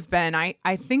might have been. I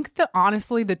think that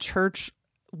honestly, the church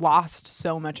lost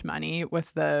so much money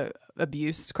with the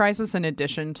abuse crisis, in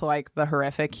addition to like the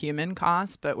horrific human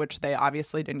cost, but which they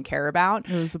obviously didn't care about.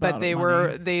 It was but about they money.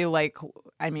 were they like.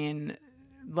 I mean,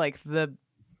 like the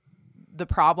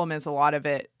problem is a lot of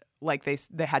it. Like they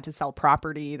had to sell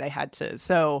property.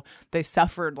 So they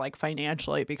suffered like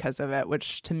financially because of it,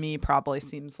 which to me probably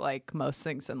seems like most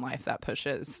things in life that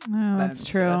pushes. Oh, them that's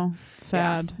to- true.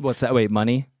 Sad. What's that? Wait,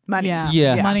 money? money.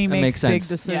 Yeah, money that makes makes big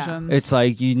sense. decisions. It's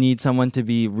like you need someone to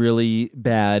be really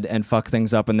bad and fuck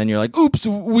things up, and then you're like, oops,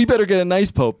 we better get a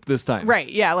nice pope this time. Right.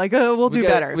 Yeah. Like we'll do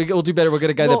better. We'll do better. We'll get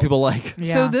a guy Well, that people like.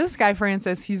 Yeah. So this guy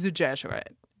Francis, he's a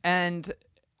Jesuit, and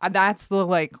that's the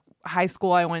like high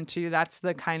school I went to. That's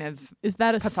the kind of Is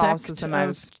that a Catholicism sect I of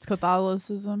was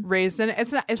Catholicism? raised in.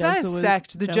 It's not a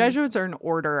sect. The Jesuits are an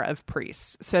order of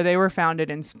priests. So they were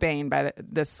founded in Spain by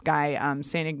this guy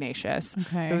Saint Ignatius.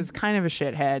 Okay. It was kind of a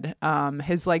shithead.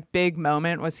 His like big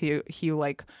moment was he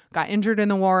like got injured in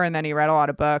the war, and then he read a lot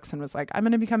of books and was like, I'm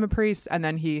going to become a priest. And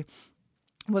then he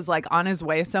was like on his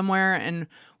way somewhere and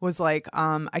was like,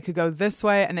 I could go this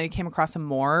way. And then he came across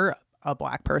a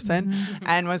black person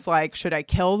and was like, should I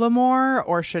kill the Moor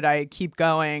or should I keep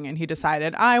going? And he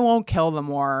decided, I won't kill the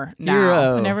Moor now.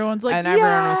 Hero. And everyone's like, And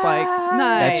everyone was like,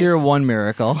 nice. That's your one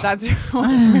miracle. That's your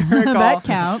one miracle. that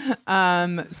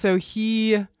counts.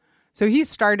 So he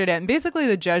started it, and basically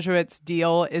the Jesuits'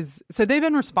 deal is, so they've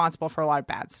been responsible for a lot of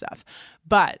bad stuff,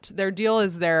 but their deal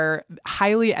is they're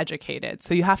highly educated.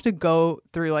 So you have to go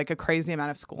through like a crazy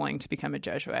amount of schooling to become a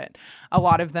Jesuit. A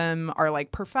lot of them are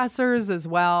like professors as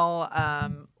well,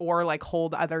 or like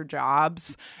hold other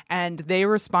jobs, and they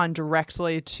respond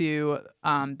directly to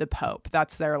the Pope.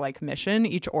 That's their like mission.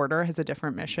 Each order has a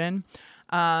different mission.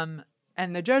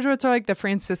 And the Jesuits are like the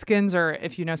Franciscans, or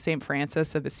if you know St.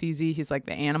 Francis of Assisi, he's like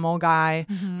the animal guy.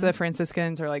 So the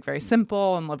Franciscans are like very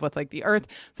simple and live with like the earth.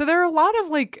 So there are a lot of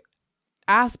like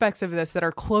aspects of this that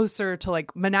are closer to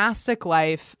like monastic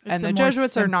life, and a the more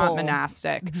Jesuits are not simple-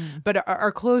 monastic, but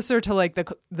are closer to like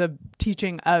the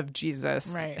teaching of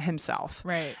Jesus Right. himself.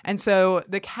 Right. And so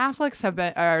the Catholics have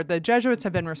been, or the Jesuits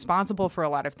have been responsible for a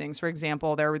lot of things. For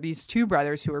example, there were these two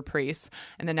brothers who were priests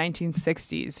in the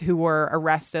 1960s who were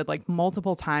arrested like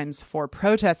multiple times for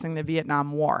protesting the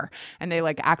Vietnam War. And they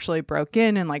like actually broke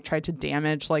in and like tried to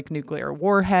damage like nuclear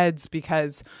warheads,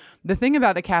 because the thing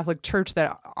about the Catholic Church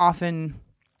that often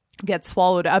gets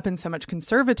swallowed up in so much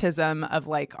conservatism of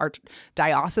like our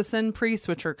diocesan priests,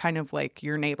 which are kind of like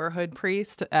your neighborhood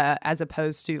priest, as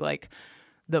opposed to like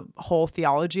the whole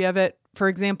theology of it. For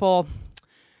example,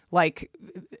 like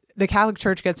the Catholic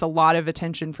Church gets a lot of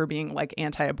attention for being like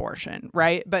anti-abortion,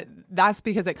 right? But that's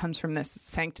because it comes from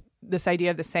this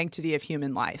idea of the sanctity of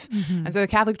human life. And so the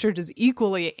Catholic Church is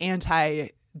equally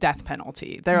anti-death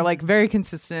penalty. They're like very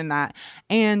consistent in that,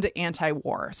 and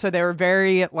anti-war. So they were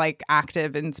very like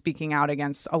active in speaking out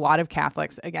against a lot of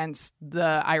Catholics against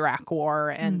the Iraq war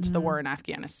and the war in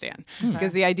Afghanistan,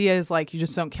 because the idea is like you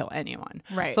just don't kill anyone.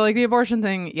 Right. So like the abortion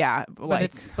thing, yeah,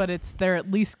 like But it's they're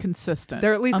at least consistent.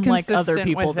 they're at least unlike consistent other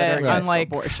people with that it, are against unlike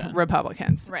abortion.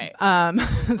 Republicans. Right.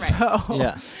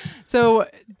 Yeah.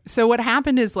 So what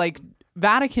happened is like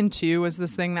Vatican II was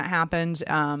this thing that happened.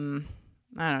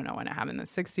 I don't know when it happened, in the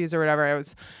 60s or whatever. It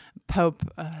was Pope.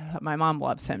 My mom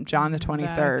loves him, John the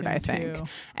 23rd, I think. II.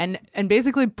 And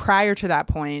basically prior to that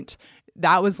point,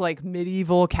 that was like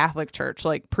medieval Catholic Church.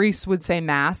 Like priests would say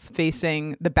mass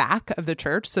facing the back of the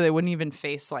church, so they wouldn't even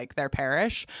face like their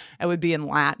parish. It would be in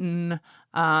Latin.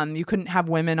 You couldn't have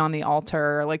women on the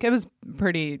altar. Like it was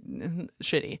pretty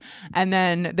shitty. And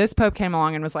then this Pope came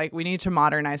along and was like, we need to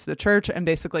modernize the church, and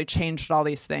basically changed all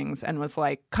these things, and was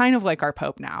like kind of like our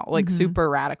Pope now, like super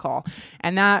radical.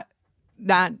 And that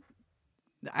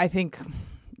I think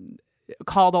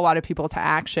called a lot of people to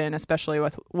action, especially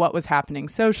with what was happening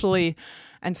socially.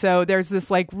 And so there's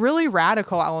this like really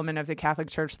radical element of the Catholic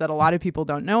Church that a lot of people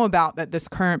don't know about, that this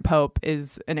current Pope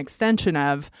is an extension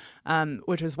of,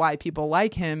 which is why people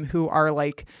like him, who are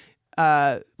like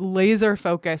laser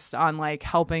focused on like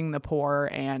helping the poor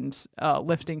and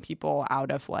lifting people out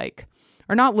of like,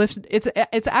 or not lift,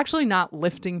 it's actually not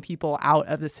lifting people out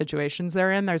of the situations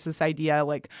they're in. There's this idea,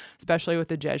 like especially with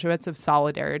the Jesuits, of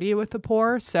solidarity with the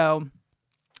poor. So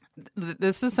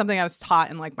this is something I was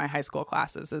taught in like my high school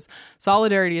classes, is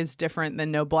solidarity is different than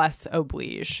noblesse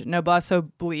oblige. Noblesse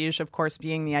oblige, of course,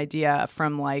 being the idea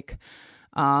from like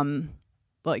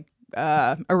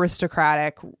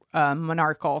aristocratic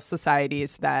monarchical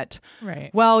societies that,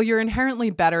 Right. well, you're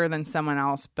inherently better than someone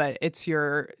else, but it's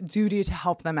your duty to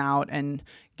help them out and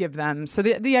give them. So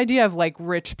the idea of like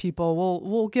rich people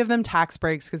will give them tax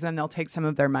breaks, because then they'll take some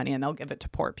of their money and they'll give it to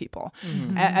poor people,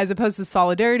 as opposed to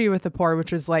solidarity with the poor,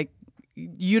 which is like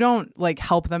you don't like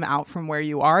help them out from where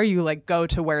you are. You like go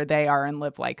to where they are and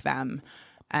live like them,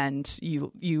 and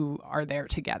you are there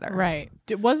together. Right.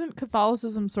 Wasn't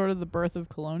Catholicism sort of the birth of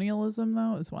colonialism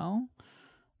though as well?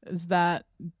 Isn't that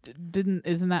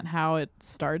how it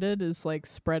started? Is like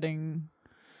spreading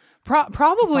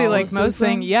Probably like most Catholicism?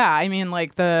 things. Yeah. I mean,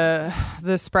 like the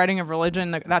spreading of religion,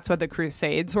 that's what the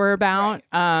Crusades were about.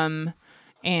 And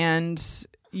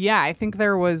yeah, I think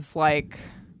there was like,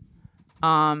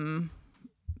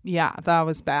 yeah, that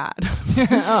was bad.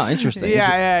 Oh, interesting.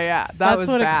 yeah. That That's was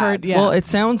what bad. occurred. Yeah. Well, it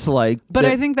sounds like. But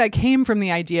that- I think that came from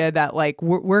the idea that like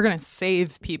we're gonna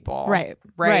save people, right.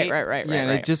 yeah,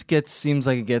 and it just seems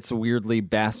like it gets weirdly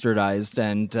bastardized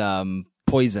and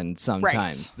poisoned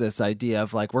sometimes. Right. This idea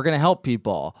of like we're gonna help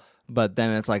people, but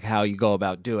then it's like how you go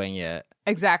about doing it.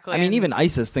 Exactly. I mean, And- even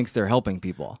ISIS thinks they're helping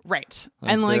people. right,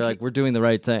 And and they're we're doing the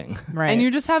right thing. Right. and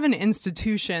you just have an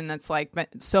institution that's like been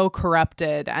so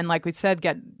corrupted, and like we said,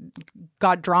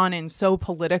 got drawn in so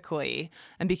politically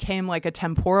and became like a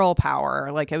temporal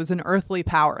power. Like it was an earthly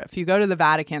power. If you go to the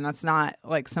Vatican, that's not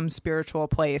like some spiritual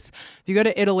place. If you go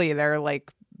to Italy, they're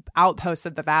like outposts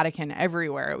of the Vatican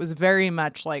everywhere. It was very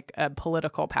much like a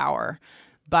political power.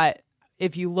 But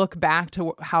if you look back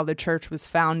to how the church was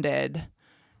founded,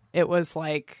 it was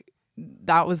like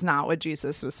that was not what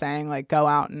Jesus was saying, like go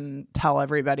out and tell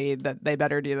everybody that they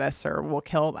better do this or we'll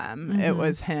kill them. It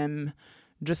was him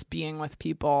just being with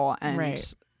people and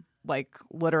Right. like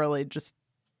literally just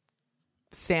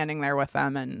standing there with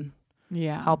them and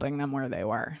yeah. helping them where they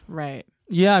were. Right.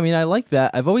 Yeah, I mean, I like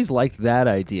that. I've always liked that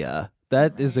idea.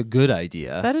 That is a good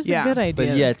idea. That is Yeah. a good idea.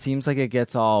 but yeah, it seems like it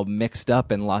gets all mixed up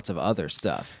in lots of other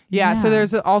stuff. Yeah, so Yeah.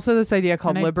 there's also this idea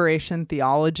called And I- liberation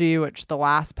theology, which the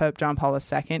last Pope John Paul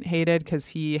II hated because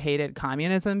he hated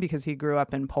communism because he grew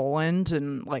up in Poland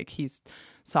and like he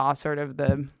saw sort of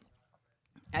the,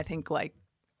 I think like,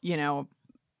 you know,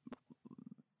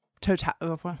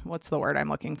 what's the word I'm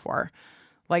looking for?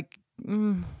 Like,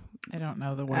 I don't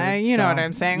know the word. you know so- what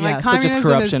I'm saying? Yes. Like Like just communism is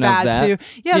corruption of bad that. too.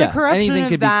 Yeah, Yeah, the corruption anything of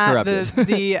could be that, corrupted.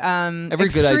 the Every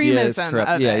good idea is extremism corrupt.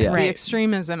 of Yeah, it, yeah. the Right.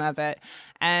 extremism of it,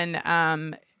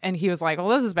 and he was like, well,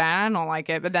 this is bad, I don't like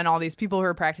it. But then all these people who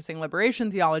are practicing liberation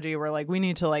theology were like, we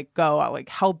need to like go like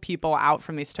help people out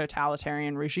from these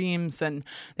totalitarian regimes, and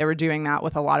they were doing that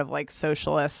with a lot of like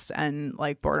socialist and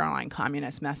like borderline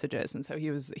communist messages, and so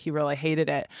he really hated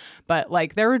it. But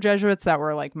like there were Jesuits that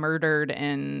were like murdered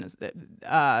in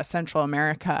Central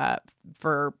America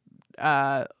for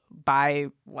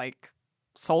by like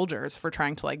soldiers for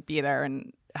trying to like be there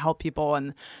and help people.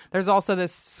 And there's also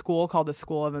this school called the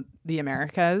School of the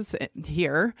Americas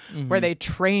here where they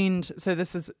trained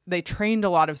they trained a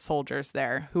lot of soldiers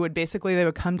there who would basically they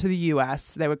would come to the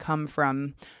US, they would come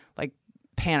from like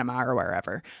Panama or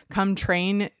wherever, come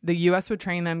train, the US would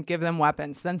train them, give them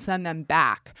weapons, then send them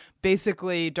back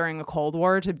basically during the Cold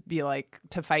War to be like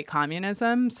to fight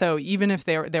communism. So even if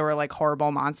they were like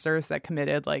horrible monsters that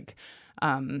committed like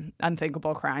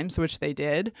unthinkable crimes, which they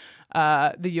did,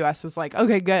 the U.S. was like,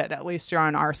 okay, good, at least you're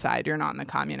on our side, you're not on the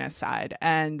communist side.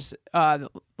 And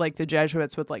like the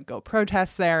Jesuits would like go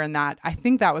protest there, and that I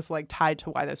think that was like tied to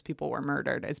why those people were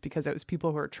murdered, is because it was people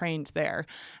who were trained there,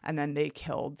 and then they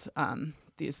killed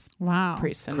these Wow.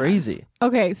 priests and Crazy. nuns.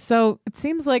 Okay, so it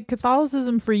seems like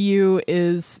Catholicism for you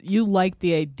is you like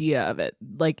the idea of it.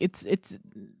 Like it's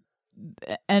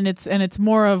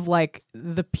more of like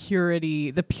the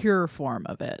pure form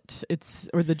of it. It's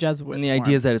or the Jesuit. And the form.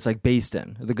 idea is that it's like based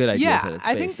in. The good idea is that Yeah, it's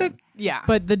I think based that in. yeah.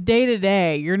 But the day to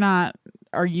day, you're not.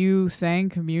 Are you saying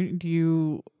community? Do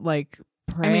you like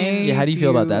pray? Yeah, how do you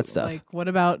feel about that stuff? Like, what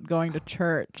about going to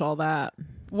church? All that.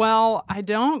 Well, I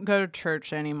don't go to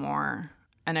church anymore,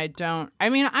 and I don't. I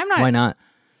mean, I'm not. Why not?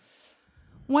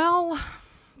 Well,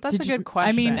 that's Did a you- good question.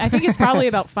 I mean, I think it's probably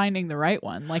about finding the right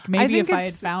one. Like maybe think if I had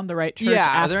it's- found the right church.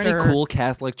 yeah. Are there after, any cool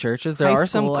Catholic churches? There high are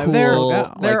some school, I cool, would still go.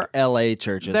 like There- LA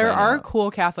churches. there I are know.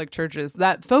 cool Catholic churches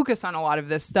that focus on a lot of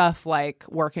this stuff, like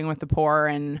working with the poor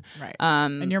and Right.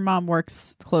 um, And your mom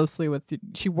works closely with.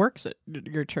 She works at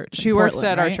your church. in she works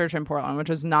Portland, at our right? church in Portland, which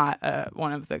is not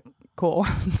one of the cool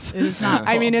ones. It is not.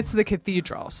 I mean, cool. it's the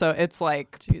cathedral, so it's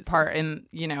like Jesus. part in.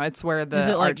 It's where the is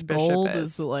it like archbishop gold?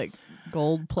 is. Is it like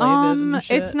gold plated? and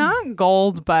shit? It's not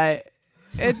gold, but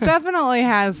it definitely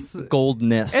has.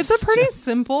 Goldness. It's a pretty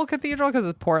simple cathedral because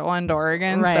it's Portland,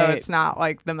 Oregon, so Right. it's not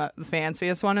like the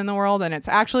fanciest one in the world, and it's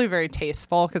actually very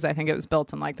tasteful because I think it was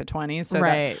built in like the 20s, so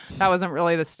Right. that wasn't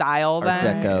really the style Art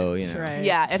then. Deco, you know. Right.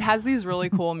 Yeah, it has these really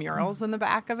cool murals in the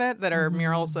back of it that are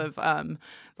murals of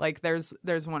like there's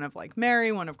one of like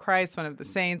Mary, one of Christ, one of the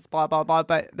saints, blah blah blah.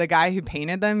 But the guy who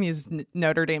painted them used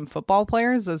Notre Dame football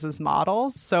players as his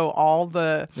models, so all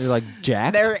They're like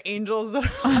jacked. they're angels that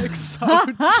are like so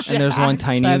and there's one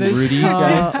tiny That is Rudy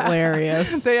guy.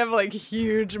 hilarious. They have like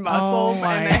huge muscles Oh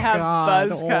my and they have God.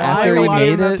 buzz cuts. After Like, he a lot of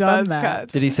made them it- have buzz Done that.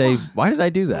 cuts. Did he say, "Why did I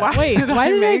do that?" Wait, why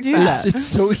did I make do that? that? It's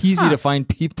so easy to find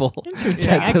people Interesting.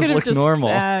 that I just could've look normal.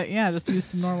 just use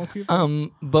some normal people.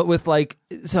 But with like,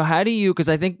 so how do you? Because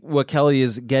I think what Kelly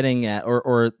is getting at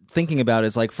or thinking about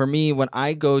is like, for me, when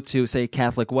I go to say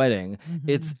Catholic wedding,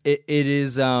 it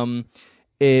is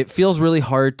it feels really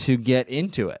hard to get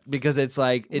into it because it's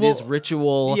like it is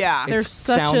ritual. yeah. it There's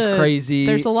sounds such a crazy.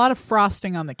 There's a lot of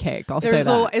frosting on the cake. I'll say There's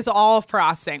that. it's all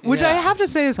frosting, which I Yeah. have to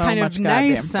say is So kind much of goddamn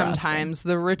nice frosting. sometimes.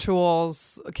 The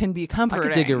rituals can be I comforting.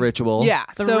 could dig a ritual. Yeah,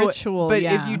 The so, ritual, But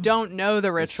yeah. if you don't know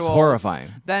the rituals, horrifying.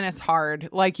 Then it's hard.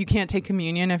 Like you can't take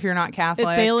communion if you're not Catholic.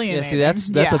 It's alienating. Yeah, see,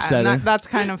 that's Yeah, and upsetting. that's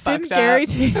kind of Didn't fucked Gary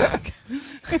up. take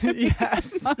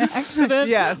Yes. on accident?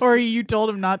 Yes. Or you told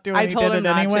him not to and I he told did him it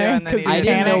not to, anyway? and then he 'Cause did I it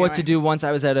didn't know anyway. what to do once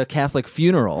I was at a Catholic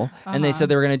funeral, and they said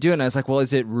they were going to do it, and I was like, "Well,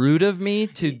 is it rude of me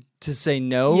to say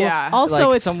no?" Yeah. Also,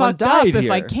 Like, it's someone fucked up died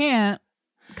if I here. can't.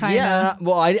 Kind Yeah. of.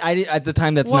 Well, I at the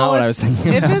time that's not what I was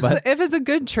thinking. If about, it's if it's a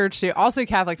good church, too. Also,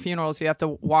 Catholic funerals, you have to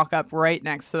walk up right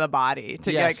next to the body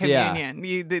to Yes, get yeah.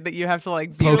 communion. You have to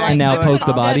like be Poke- right and now next to poke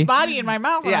the it. body. Dead body in my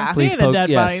mouth. When Yeah. I'm Please seeing a poke- dead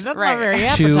yes. body. That's Right. not very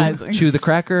appetizing. chew the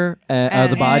cracker of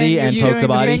the body and you- poke the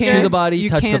body. you Chew can't- the body, you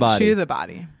touch the can't body. chew the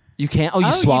body. You can't. Oh, you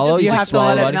you swallow. just- You just have to swallow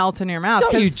let the it body? melt in your mouth.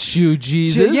 Don't you 'cause- chew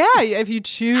Jesus? Yeah, if you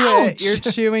chew Ouch. it, you're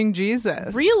chewing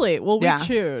Jesus. Really? Well, we Yeah.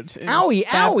 chewed. In Owie,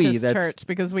 owie. Baptist That's church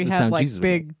because we the had sound like Jesus would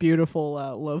big, beautiful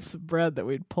loaves of bread that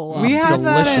we'd pull off. We had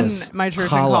that in Delicious my church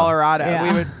challah. in Colorado. Yeah.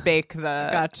 We would bake the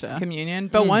Gotcha. communion.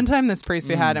 But one time, this priest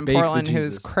we had in bake for Portland, who's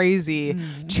Jesus. crazy,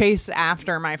 chased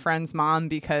after my friend's mom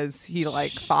because he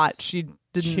like thought she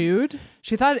didn't. chewed.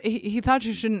 She thought he thought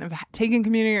she shouldn't have taken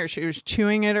communion, or she was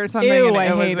chewing it or something. Ew, and I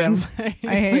it was hate him. insane.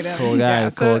 I hate him. Cool guy.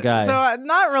 so, cool guy. So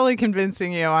not really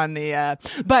convincing you on the,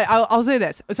 but I'll say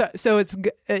this. So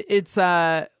it's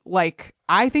like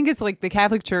I think it's like the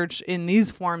Catholic Church in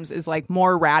these forms is like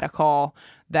more radical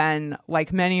than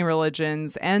like many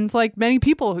religions and like many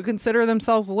people who consider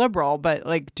themselves liberal, but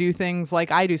like do things like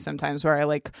I do sometimes, where I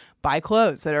like buy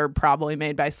clothes that are probably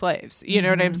made by slaves. You know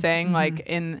what I'm saying? Like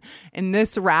in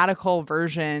this radical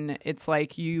version, it's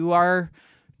like you are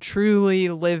truly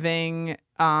living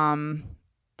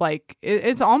like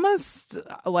it's almost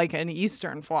like an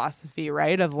Eastern philosophy,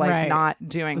 right? Of like Right. not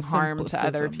doing The harm to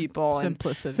other simplicism. people. And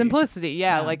Simplicity.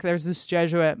 yeah. Yeah. Like there's this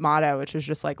Jesuit motto, which is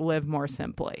just like live more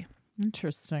simply.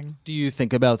 Interesting. Do you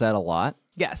think about that a lot?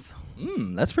 Yes.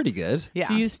 That's pretty good. Yeah.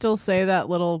 Do you still say that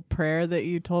little prayer that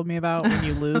you told me about when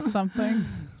you lose something?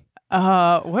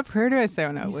 What prayer do I say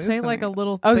when I You lose say like a something?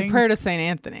 little Oh, the thing. prayer to Saint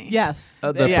Anthony. Yes.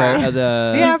 The Yeah. prayer,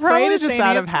 the Yeah, Pray probably to just Saint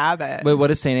out of Anthony. habit. Wait, what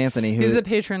is Saint Anthony? Who He's the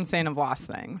patron saint of lost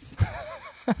things.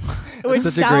 Which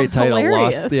such a great sounds title.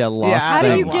 hilarious. Lost. Yeah, lost. Yeah. How do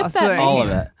you things. get Lost that? things. All of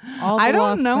it. All the I don't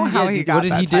lost know things. how Yeah, he got what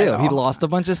did that he do? title. He lost a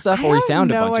bunch of stuff, I or he have found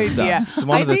no a bunch idea. of stuff. It's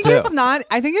one I of the think two. it's not.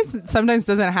 I think it's sometimes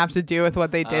doesn't have to do with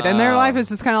what they did in their life. It's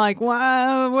just kind of like,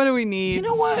 well, what do we need? You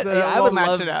know what? So I we'll would match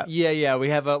love. it up. Yeah. We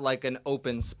have like an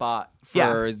open spot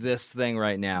for this thing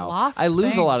right now. Lost I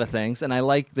lose a lot of things. things, and I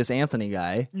like this Anthony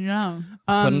guy. Yeah.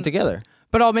 Put them together.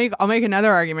 But I'll make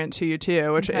another argument to you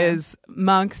too, which Okay. is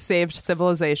monks saved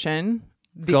civilization.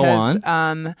 Go Because,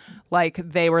 on. like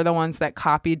they were the ones that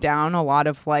copied down a lot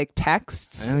of like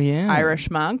texts. Oh, yeah.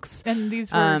 Irish monks. And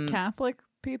these were Catholic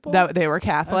people? That they were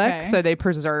Catholic, Okay. so they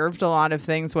preserved a lot of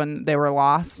things when they were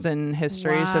lost in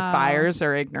history to Wow. fires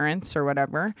or ignorance or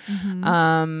whatever.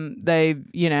 Mm-hmm. They,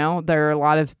 there are a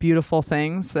lot of beautiful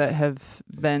things that have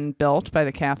been built by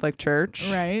the Catholic Church.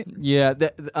 Right. Yeah,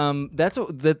 that's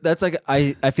like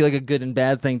I feel like a good and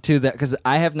bad thing too. That because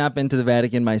I have not been to the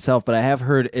Vatican myself, but I have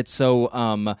heard it's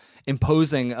so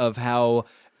imposing of how.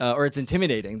 Or it's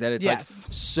intimidating that it's Yes.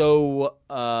 like so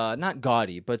not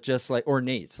gaudy, but just like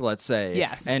ornate. Let's say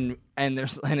Yes. and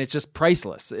it's just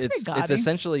priceless. It's gaudy.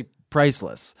 essentially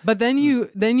priceless. But then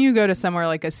you go to somewhere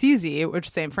like Assisi, which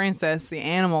St. Francis, the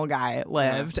animal guy,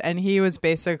 lived, and he was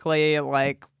basically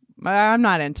like, I'm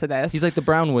not into this. He's like the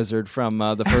brown wizard from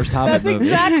the first Hobbit movie.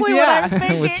 Exactly Yeah. what I'm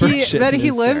thinking. With bird shit But in he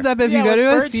his lives hair. up. If Yeah, you go with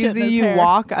to bird shit in Assisi, his you hair.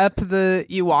 walk up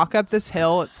this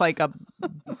hill. It's like a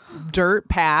dirt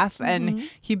path, and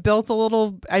he built a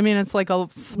little. I mean, it's like a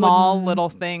small little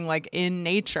thing, like in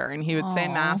nature, and he would say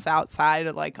mass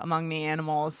outside, like among the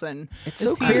animals, and It's Is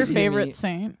so he crazy your to favorite me.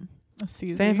 saint?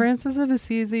 Assisi. St. Francis of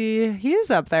Assisi, he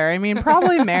is up there. I mean,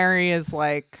 probably Mary is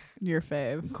like Your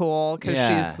fave. cool because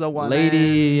Yeah. she's the woman.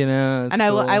 lady, you know. it's And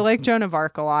cool. I like Joan of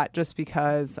Arc a lot just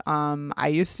because I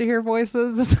used to hear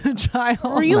voices as a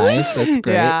child. Really? Nice, that's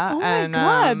great. Yeah. Oh my and,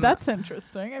 god, that's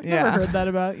interesting. I've yeah. never heard that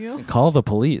about you. Call the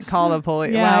police. call the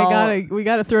police. Yeah, well, we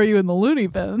gotta throw you in the loony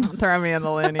bin. throw me in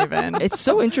the loony bin. It's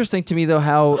so interesting to me though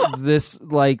how this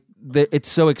it's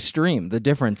so extreme, the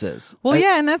differences. Well,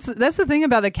 yeah, and that's the thing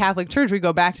about the Catholic Church. We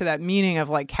go back to that meaning of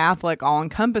like Catholic, all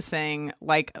encompassing.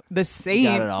 Like the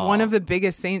saint, it all. one of the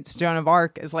biggest saints, Joan of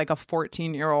Arc, is like a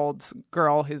 14-year-old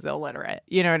girl who's illiterate.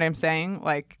 You know what I'm saying?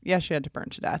 Like, yeah, she had to burn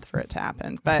to death for it to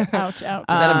happen, but Ouch, ouch.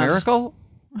 Is that a miracle?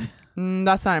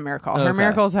 that's not a miracle. Her Okay.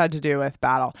 miracles had to do with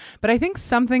battle. But I think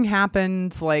something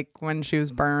happened, like when she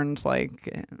was burned. Like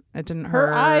it didn't hurt.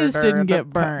 Her eyes or didn't the- get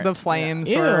burnt. The flames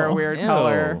Ew. were a weird Ew.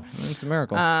 color. It's a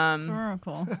miracle. It's a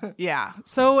miracle. Yeah.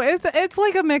 So it's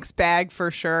like a mixed bag for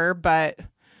sure, but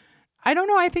I don't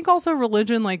know. I think also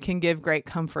religion like can give great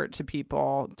comfort to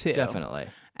people too. Definitely.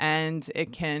 And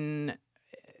it can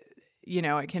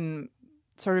it can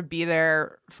sort of be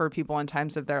there for people in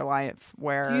times of their life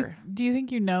where Do you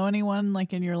think you know anyone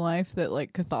like in your life that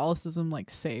like Catholicism like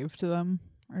saved them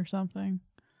or something?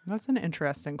 that's an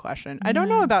interesting question. I don't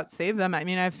know about save them. I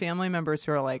mean, I have family members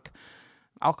who are like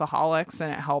alcoholics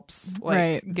and it helps like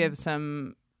Right. give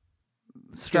some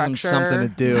Gives structure, them something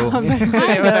to do. something to do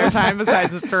with their time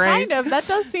besides drink. Kind of. That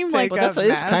does seem like Take Well, that's up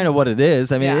it's mass. kind of what it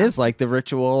is. I mean, it Yeah. is like the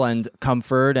ritual and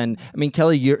comfort. And I mean,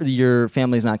 Kelly, your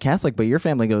family's not Catholic, but your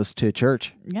family goes to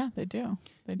church. yeah, they do.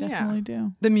 They definitely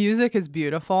do. The music is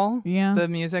beautiful. Yeah. The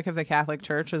music of the Catholic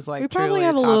Church is like We probably truly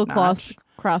have a little top-notch.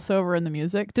 crossover in the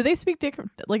music. Do they speak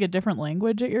like a different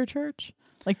language at your church?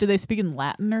 Like, do they speak in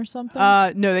Latin or something?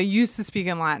 No, they used to speak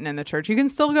in Latin in the church. You can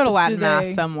still go to Latin Do mass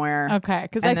they? somewhere. Okay,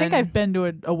 because I and think then- I've been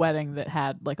to a wedding that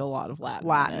had like a lot of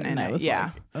Latin in and I it, was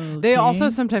yeah. like, They also okay.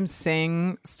 sometimes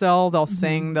sing. Still, they'll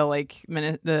sing the like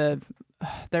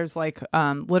there's like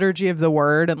liturgy of the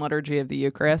word and liturgy of the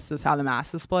Eucharist is how the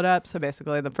mass is split up. So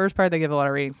basically, the first part they give a lot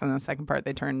of readings, and the second part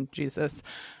they turn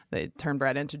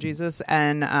bread into Jesus.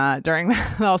 And during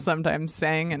that, they'll sometimes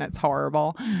sing, and it's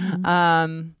horrible.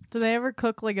 Do they ever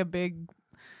cook like a big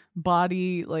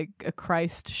body, like a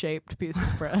Christ shaped piece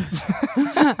of bread?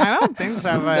 I don't think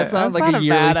so. But That sounds that's like not a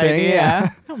yearly bad thing, idea. yeah.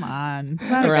 Come on.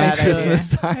 not a Around bad idea.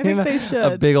 Christmas I time, think they a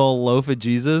should. big old loaf of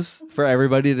Jesus for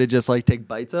everybody to just like take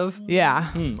bites of.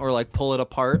 Yeah. Or like pull it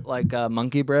apart like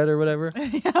monkey bread or whatever.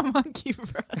 Yeah, monkey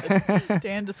bread.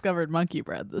 Dan discovered monkey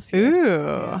bread this year.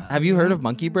 Ooh. Have you heard of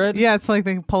monkey bread? Yeah, it's like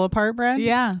the pull apart bread.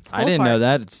 Yeah, it's I didn't know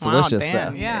that. It's Wow, delicious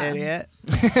Dan, though. you Yeah. idiot.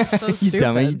 So You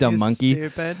dummy, you dumb You monkey.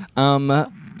 Stupid.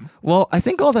 Well, I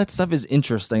think all that stuff is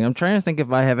interesting. I'm trying to think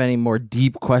if I have any more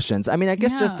deep questions. I mean, I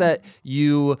guess just Yeah. that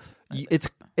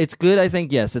it's good. I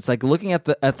think yes. It's like looking at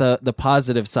the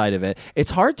positive side of it. It's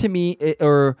hard to me,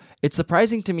 or it's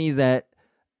surprising to me that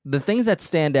the things that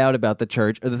stand out about the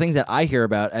church, or the things that I hear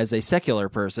about as a secular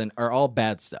person, are all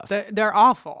bad stuff. They're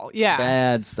awful. Yeah.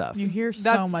 Bad stuff. You hear so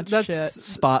That's- much that's- shit.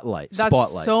 Spotlight. That's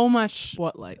Spotlight. so much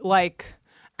What like? like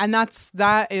and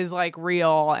that is like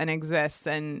real and exists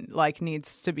and like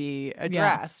needs to be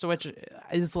addressed, which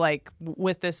is like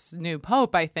with this new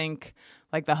pope, I think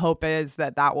like the hope is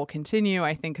that will continue,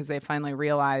 I think, because they finally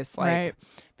realize like Right.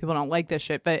 people don't like this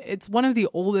shit, but it's one of the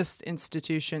oldest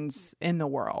institutions in the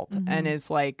world and is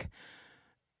like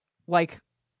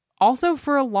also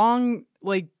for a long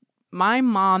like my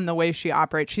mom, the way she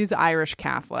operates, she's Irish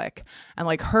Catholic, and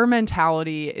like her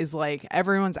mentality is like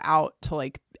everyone's out to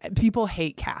like people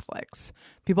hate Catholics.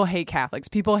 People hate Catholics.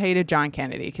 People hated John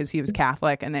Kennedy because he was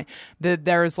Catholic, and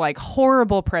there's like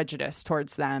horrible prejudice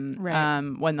towards them Right.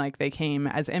 when like they came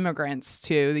as immigrants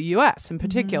to the U.S. in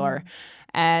particular.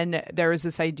 And there was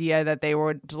this idea that they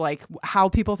would like how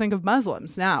people think of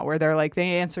Muslims now, where they're like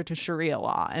they answer to Sharia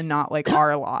law and not like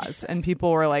our laws, and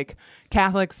people were like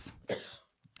Catholics.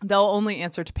 They'll only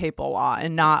answer to papal law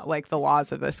and not like the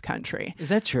laws of this country. Is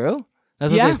that true?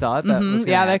 That's what they thought. That was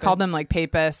gonna Yeah, they happen? called them like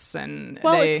papists, and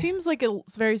Well, they, it seems like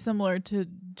it's very similar to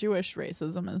Jewish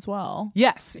racism as well.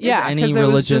 yes, yeah. Any 'cause it was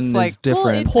religion just is like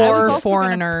different. Well, I was poor also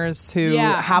foreigners who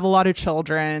Yeah. have a lot of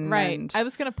children, Right. and- I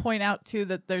was going to point out too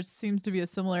that there seems to be a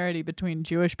similarity between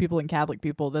Jewish people and Catholic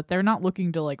people, that they're not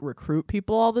looking to like recruit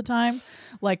people all the time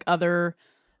like other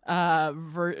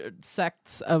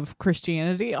sects of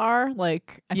Christianity are.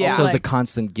 Like, I feel Yeah. Also, like, the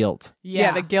constant guilt.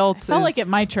 Yeah, the guilt I felt like is-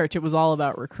 at my church it was all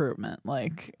about recruitment.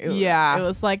 Like, Yeah. it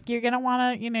was like you're gonna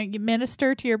want to, you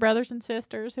minister to your brothers and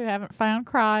sisters who haven't found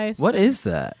Christ. What is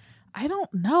that? I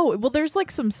don't know. Well, there's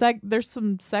like there's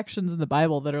some sections in the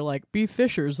Bible that are like be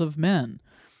fishers of men.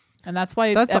 And that's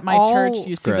why That's at my all- church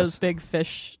you It's see gross. those big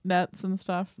fish nets and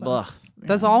stuff. Ugh.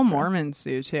 That's all Mormons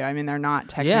do too. I mean, they're not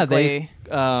Yeah, technically.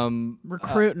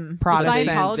 recruiting. Protestant.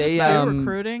 Scientology They, too,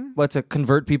 recruiting. what to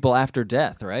convert people after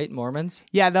death, right? Mormons.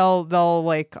 Yeah, they'll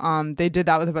like they did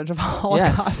that with a bunch of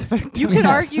Holocaust victims. You could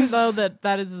argue though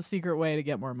that is a secret way to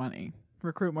get more money,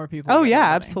 recruit more people. Oh to get yeah, more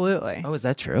money. absolutely. Oh, is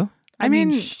that true? I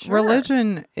mean, sure.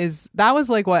 religion that was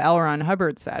like what L. Ron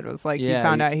Hubbard said was like Yeah, he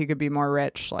found out he could be more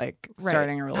rich like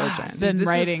starting a religion. Been This is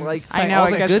writing. like I know, all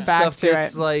it the gets good back stuff to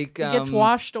gets it. like It gets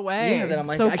washed away. Yeah, that I'm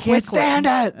like, so I can't quickly. stand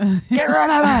it. Get rid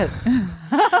of it.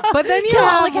 But then you Kill all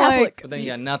have the Catholic. like But then you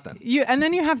got nothing. and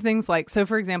then you have things like, so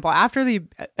for example, after the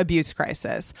abuse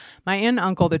crisis, my aunt and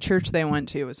uncle, the church they went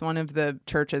to was one of the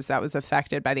churches that was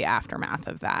affected by the aftermath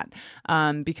of that,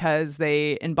 because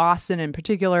they, in Boston in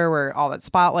particular, where all that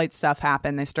spotlight stuff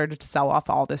happened, they started to sell off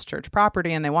all this church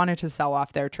property, and they wanted to sell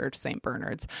off their church, St.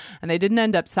 Bernard's, and they didn't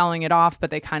end up selling it off,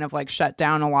 but they kind of like shut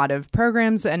down a lot of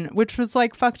programs, and which was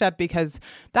like fucked up because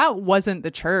that wasn't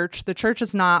the church. The church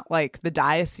is not like the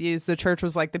diocese. The church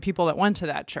was like the people that went to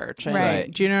that church. And,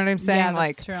 Right. do you know what I'm saying? Yeah,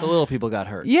 like, that's true. The little people got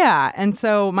hurt. yeah, and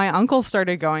so my uncle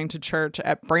started going to church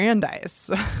at Brandeis,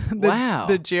 Wow.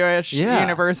 the Jewish Yeah.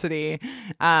 university,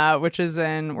 which is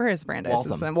where is Brandeis?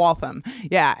 Waltham. It's in Waltham.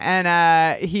 Yeah,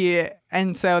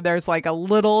 and so there's like a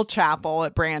little chapel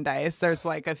at Brandeis. There's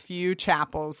like a few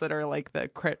chapels that are like the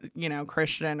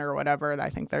Christian or whatever. I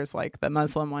think there's like the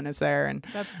Muslim one is there, and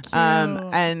That's cute.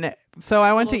 and so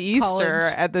I went to Little Easter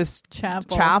college at this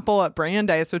chapel. chapel at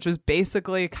Brandeis, which was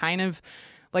basically kind of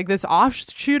like this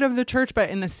offshoot of the church, but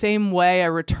in the same way,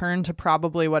 a return to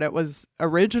probably what it was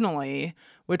originally,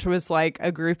 which was like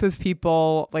a group of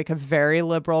people, like a very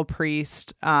liberal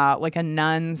priest, like a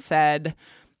nun said,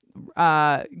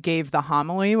 gave the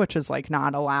homily, which is like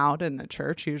not allowed in the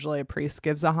church. Usually a priest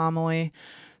gives a homily.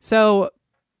 So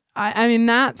I mean,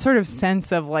 that sort of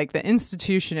sense of like the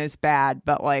institution is bad,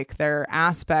 but like there are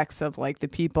aspects of like the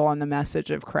people and the message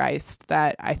of Christ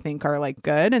that I think are like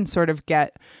good, and sort of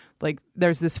get like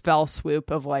there's this fell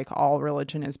swoop of like all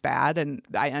religion is bad, and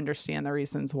I understand the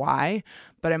reasons why,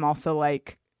 but I'm also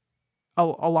like a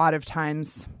lot of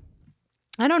times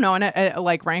I don't know, and it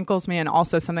like rankles me, and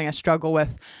also something I struggle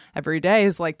with every day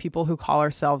is like people who call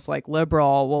ourselves like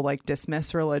liberal will like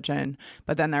dismiss religion,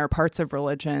 but then there are parts of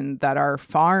religion that are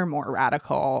far more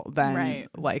radical than Right.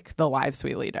 like the lives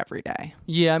we lead every day.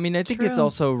 Yeah, I mean, I think it's True.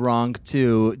 also wrong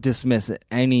to dismiss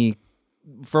any.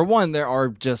 For one, there are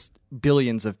just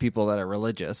billions of people that are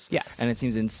religious. Yes. And it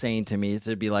seems insane to me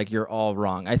to be like, you're all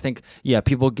wrong. I think, yeah,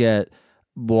 people get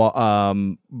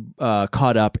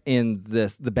caught up in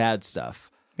the bad stuff.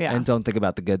 Yeah. And don't think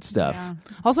about the good stuff. Yeah.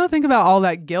 Also think about all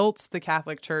that guilt the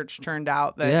Catholic Church turned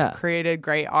out that Yeah. created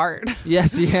great art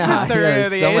Yes, yeah. through yeah,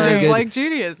 the so many ages, good- like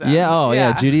Judaism. Yeah, oh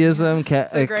yeah, Judaism, a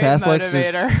great Catholics.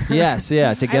 motivator. Yes,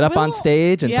 yeah, to get up on will-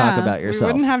 stage and talk yeah, about We yourself.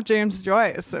 wouldn't have James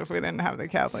Joyce if we didn't have the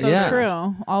Catholic So Yeah.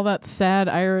 true. All that sad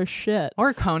Irish shit.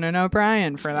 or Conan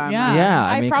O'Brien for that Yeah. matter. Yeah,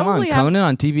 I I mean, come on, probably have- Conan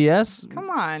on TBS, Come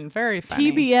on, very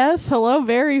funny. TBS, hello,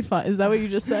 very fun. Is that what you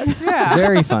just said? Yeah.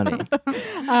 very funny.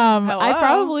 I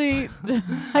probably,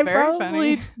 I Very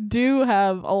probably funny. do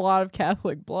have a lot of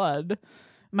Catholic blood.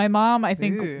 My mom, I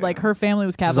think, Ew. like her family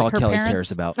was This is Catholic. all Her Kelly parents,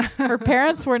 cares about. her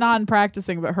parents were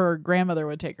non-practicing, but her grandmother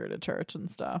would take her to church and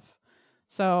stuff.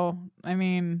 So, I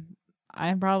mean,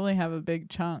 I probably have a big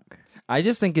chunk. I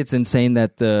just think it's insane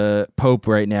that the Pope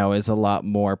right now is a lot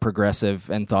more progressive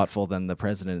and thoughtful than the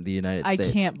President of the United I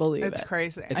States. can't believe It's it.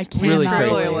 crazy. It's I really cannot crazy.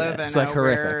 Truly believe live it. It's in like a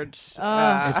horrific. weird, It's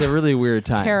a really weird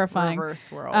time. Terrifying. reverse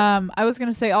world. I was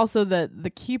gonna say also that The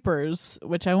Keepers,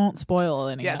 which I won't spoil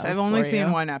any. Yes, of I've only for seen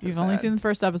you. one You've only episode. seen the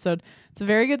first episode. It's a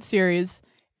very good series.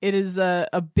 It is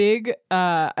a big.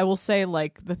 I will say,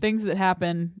 like the things that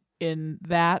happen in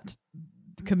that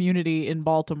community in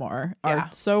Baltimore are Yeah.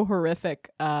 so horrific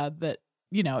that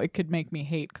it could make me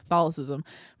hate Catholicism.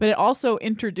 But it also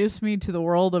introduced me to the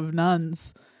world of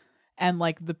nuns. And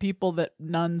like the people that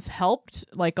nuns helped,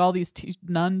 like all these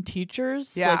nun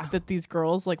teachers, Yeah. like that these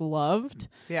girls like loved,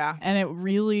 yeah. and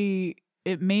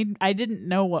I didn't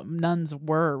know what nuns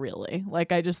were really.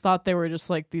 Like I just thought they were just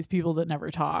like these people that never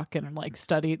talk and like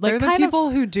studied. Like They're the kind of- people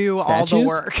who do all the Statues?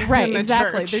 work. right? in the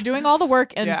Exactly. church. They're doing all the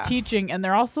work and Yeah. teaching, and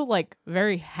they're also like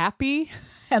very happy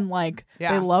and like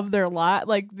Yeah. they love their lot.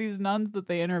 Like these nuns that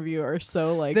they interview are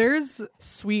so like There's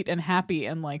sweet and happy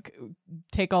and like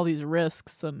take all these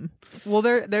risks and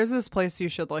there's this place you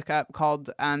should look up called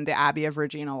the Abbey of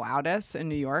Regina Laudis in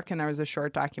New York, and there was a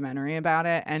short documentary about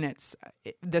it, and it's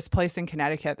this place in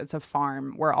Connecticut that's a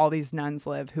farm where all these nuns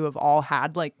live who have all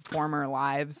had like former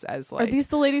lives as like are these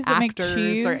the ladies that make actors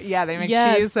cheese? they make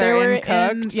Yes, cheese. they They're were in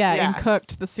Cooked. in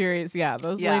Cooked, the series. Yeah,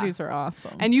 those Yeah. ladies are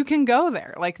awesome. And you can go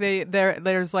there. Like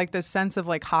there's like this sense of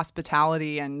like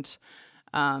hospitality and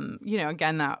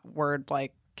again that word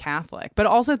like Catholic. But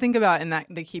also think about in that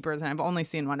The Keepers, and I've only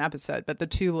seen one episode, but the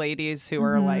two ladies who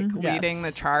are like leading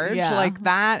the charge, Yeah. like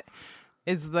that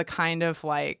is the kind of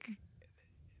like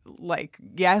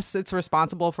yes, it's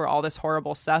responsible for all this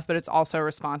horrible stuff, but it's also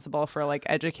responsible for like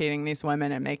educating these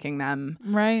women and making them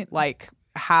right. like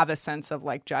have a sense of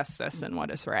like justice and what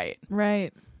is right.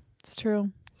 Right. It's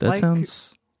true. That Like-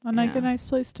 sounds A nice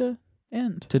place to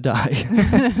end. to die.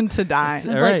 To die.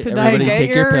 All like right, to die. everybody, Get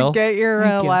take your pill. Get your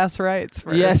Thank you. last rites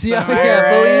first. Yes, yeah, Am I yeah,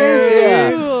 right? please,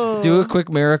 yeah. Do a quick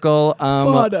miracle.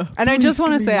 And I just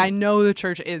want to say, I know the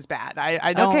church is bad.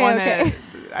 I don't Okay, want okay. to.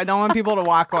 I don't want people to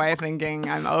walk away thinking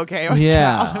I'm okay with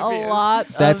Yeah. child A abuse. lot.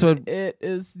 That's of what- it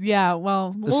is. Yeah.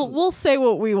 Well, This- we'll say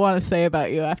what we want to say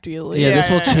about you after you leave. Yeah, Yeah, this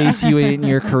will yeah, chase you in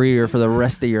your career for the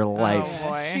rest of your life. Oh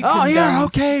boy. She Oh, you're condones-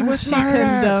 okay with She murder.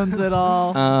 condones it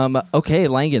all. Okay,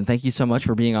 Langan, thank you so much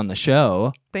for being on the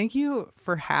show. Thank you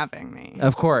for having me.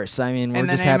 Of course. I mean, we're In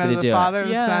the just name happy of to the do Father, it.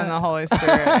 the Yeah. Son, and the Holy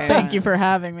Spirit. Thank you for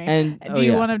having me. And- do oh,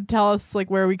 you yeah. want to tell us like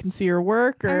where we can see your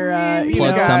work or I mean,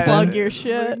 Plug you got- something. plug your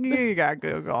shit? You got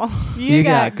Google. You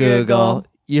got Google.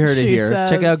 You heard it She here. Check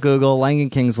says. out Google, Langan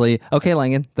Kingsley. Okay,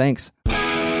 Langan, thanks.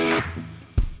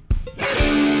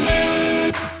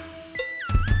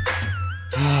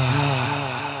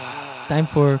 Time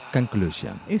for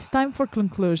conclusion. It's time for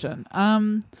conclusion.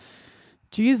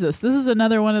 Jesus, this is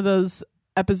another one of those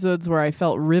episodes where I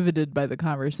felt riveted by the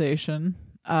conversation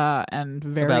and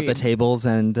very About the tables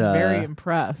and very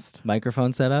impressed.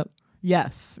 microphone setup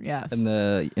Yes. in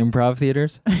the improv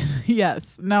theaters.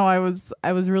 Yes. No, I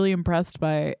was really impressed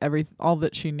by all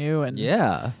that she knew and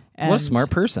Yeah. What a and smart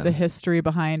person. The history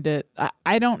behind it.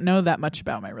 I don't know that much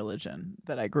about my religion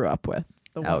that I grew up with.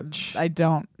 Ouch. I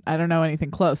don't know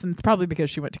anything close, and it's probably because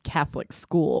she went to Catholic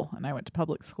school and I went to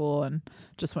public school and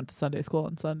just went to Sunday school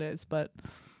on Sundays. But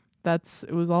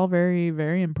it was all very,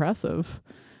 very impressive.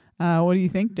 What do you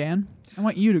think, Dan? I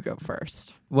want you to go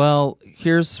first. Well,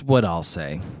 here's what I'll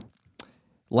say.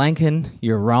 Lankan,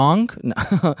 you're wrong.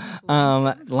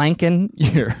 Lankan,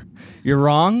 you're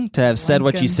wrong to have said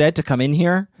what you Lankan. said to come in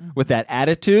here with that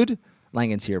attitude.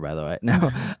 Langan's here, by the way. No,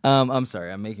 I'm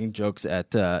sorry. I'm making jokes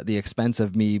at the expense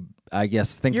of me, I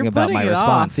guess, thinking You're about putting my it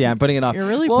response. off. Yeah, I'm putting it off. You're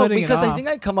really well, putting it because I off. think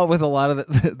I come up with a lot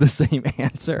of the same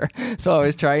answer. So I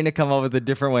was trying to come up with a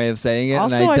different way of saying it.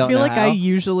 Also, and I don't feel know like how. I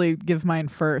usually give mine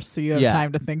first, so you have Yeah.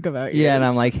 time to think about yours. Yeah, and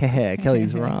I'm like, hey,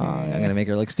 Kelly's wrong. I'm going to make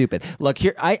her look stupid. Look,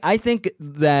 here, I think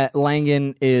that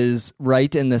Langan is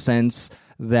right in the sense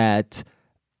that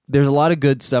there's a lot of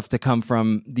good stuff to come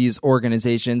from these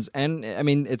organizations. And I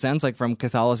mean, it sounds like from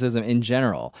Catholicism in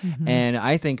general. And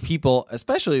I think people,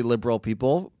 especially liberal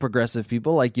people, progressive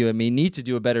people like you and me, need to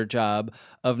do a better job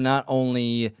of not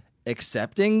only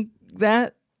accepting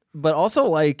that, but also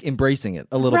like embracing it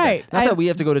a little Right. bit. Not that we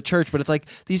have to go to church, but it's like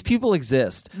these people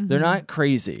exist. They're not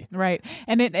crazy. Right.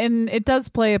 And it does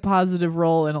play a positive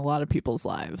role in a lot of people's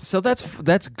lives. So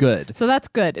that's good. So that's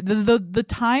good. The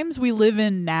times we live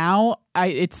in now,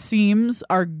 it seems,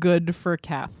 are good for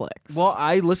Catholics. Well,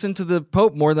 I listen to the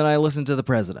Pope more than I listen to the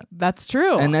president. That's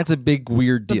true. And that's a big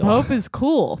weird the deal. Pope is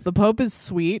cool. The Pope is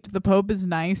sweet. The Pope is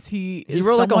nice. He is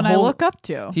wrote like a someone I whole- look up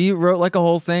to. He wrote like a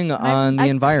whole thing on the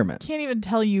environment. Can't even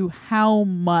tell you how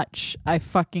much I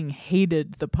fucking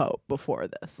hated the Pope before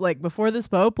this. Like before this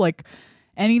Pope, like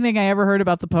anything I ever heard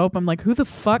about the Pope, I'm like, who the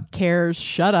fuck cares?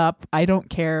 Shut up. I don't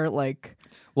care. Like,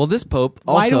 Well, this Pope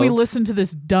also why do we listen to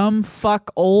this dumb fuck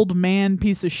old man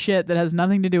piece of shit that has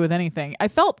nothing to do with anything? I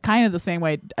felt kind of the same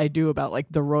way I do about like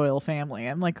the royal family.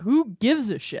 I'm like, who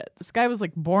gives a shit? This guy was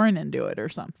like born into it or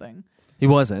something. He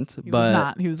wasn't, He but was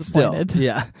not. He was still, appointed.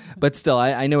 yeah. But still,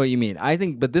 I know what you mean. I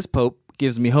think, but this Pope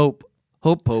gives me hope,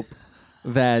 Pope,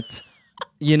 that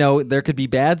there could be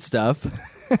bad stuff,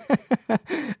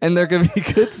 and there could be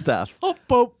good stuff. Oh,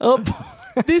 Pope. Oh,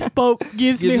 This Pope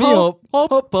gives give me me hope. hope,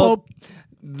 Hope, Pope.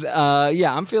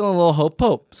 I'm feeling a little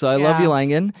hope. So I love Yeah. you,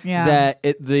 Langan. Yeah.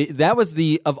 That was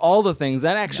of all the things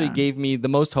that actually gave me the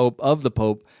most hope of the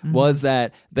Pope was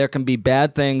that there can be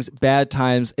bad things, bad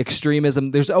times,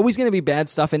 extremism. There's always going to be bad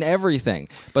stuff in everything,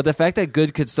 but the fact that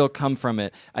good could still come from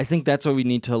it, I think that's what we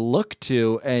need to look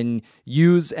to and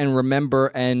use and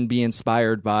remember and be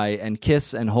inspired by and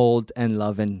kiss and hold and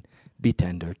love and be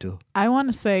tender to. I want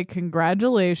to say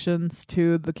congratulations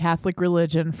to the Catholic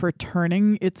religion for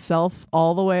turning itself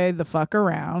all the way the fuck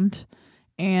around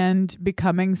and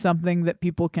becoming something that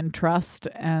people can trust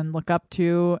and look up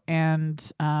to. And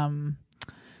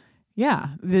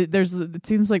it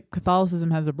seems like Catholicism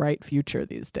has a bright future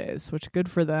these days, which good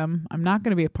for them. I'm not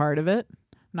going to be a part of it.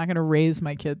 I'm not going to raise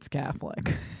my kids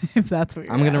Catholic, if that's what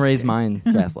you're I'm going to raise asking. mine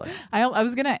Catholic. I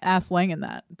was going to ask Langan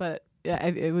that, but yeah,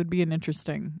 it would be an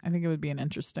interesting. I think it would be an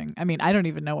interesting. I mean, I don't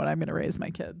even know what I'm going to raise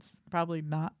my kids. Probably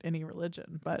not any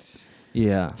religion, but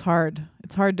Yeah. it's hard.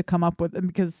 It's hard to come up with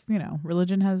because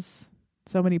religion has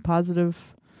so many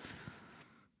positive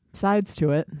sides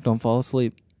to it. Don't fall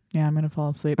asleep. Yeah, I'm gonna fall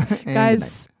asleep, good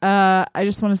guys. I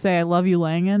just want to say I love you,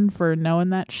 Langan, for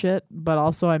knowing that shit, but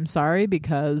also I'm sorry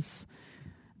because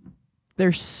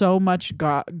there's so much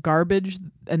garbage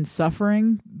and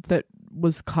suffering that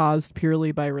was caused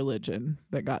purely by religion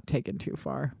that got taken too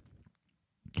far.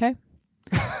 Okay.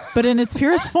 But in its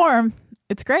purest form,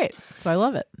 it's great. So I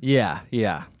love it. Yeah.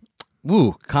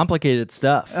 Woo, complicated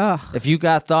stuff. Ugh. If you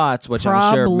got thoughts, which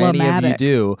I'm sure many of you Problematic.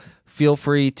 do, feel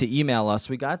free to email us.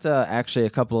 We got actually a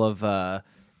couple of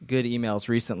good emails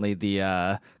recently.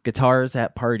 The guitars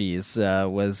at parties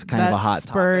was kind of a hot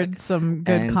spurred topic. some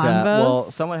good And, convos. well,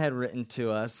 someone had written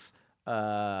to us.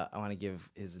 I want to give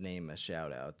his name a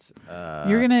shout out.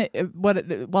 You're gonna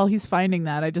while he's finding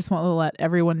that, I just want to let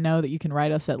everyone know that you can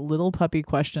write us at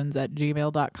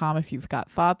littlepuppyquestions@gmail.com if you've got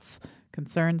thoughts,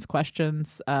 concerns,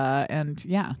 questions, and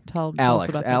tell us about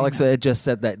that Alex email. had just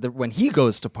said that when he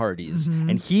goes to parties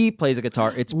and he plays a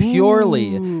guitar, it's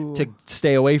purely Ooh. to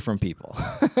stay away from people.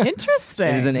 Interesting.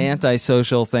 It is an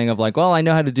antisocial thing of like, well, I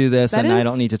know how to do this That and I is-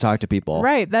 don't need to talk to people.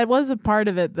 Right. That was a part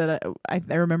of it that I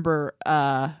remember.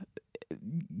 I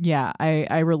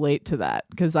relate to that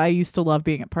because I used to love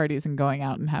being at parties and going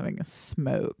out and having a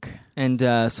smoke.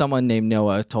 And someone named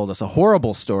Noah told us a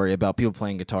horrible story about people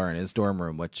playing guitar in his dorm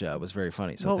room, which was very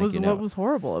funny. So What was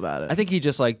horrible about it? I think he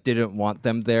just didn't want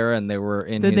them there, and they were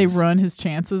in. Did they ruin his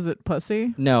chances at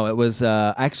pussy? No, it was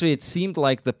actually. It seemed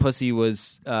like the pussy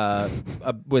was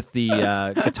with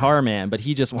the guitar man, but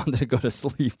he just wanted to go to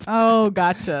sleep. Oh,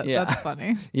 gotcha. Yeah. That's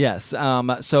funny. Yes.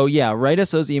 So write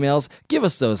us those emails. Give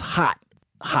us those hot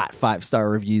 5-star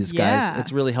reviews, guys. Yeah.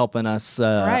 It's really helping us.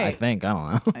 I Right. think. I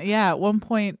don't know. Yeah, at one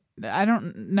point, I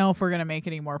don't know if we're going to make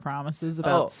any more promises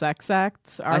about sex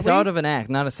acts. Are I we? thought of an act,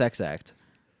 not a sex act.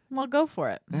 Well, go for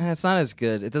it. It's not as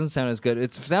good. It doesn't sound as good.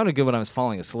 It sounded good when I was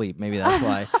falling asleep. Maybe that's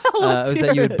why. It was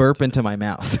that you would burp into my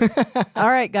mouth. All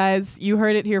right, guys, you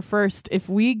heard it here first. If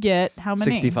we get how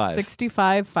many? 65.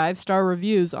 65 5-star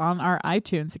reviews on our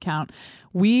iTunes account,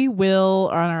 we will,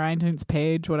 or on our iTunes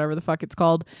page, whatever the fuck it's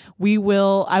called, I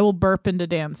will burp into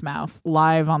Dan's mouth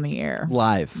live on the air.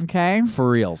 Live. Okay? For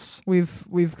reals. We've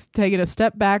taken a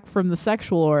step back from the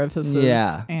sexual orifices.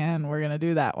 Yeah. And we're going to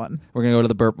do that one. We're going to go to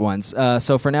the burp ones.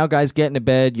 So for now, guys, get into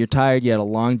bed. You're tired. You had a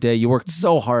long day. You worked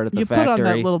so hard at the You factory. put on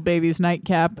that little baby's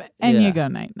nightcap and Yeah. you go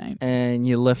night-night. And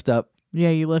you lift up Yeah,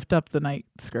 you lift up the night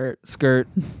skirt.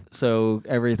 so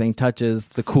everything touches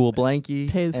the cool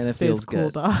blankie and it Stays feels cool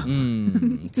good. dog.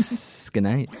 Good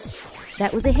night.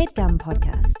 That was a HeadGum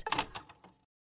podcast.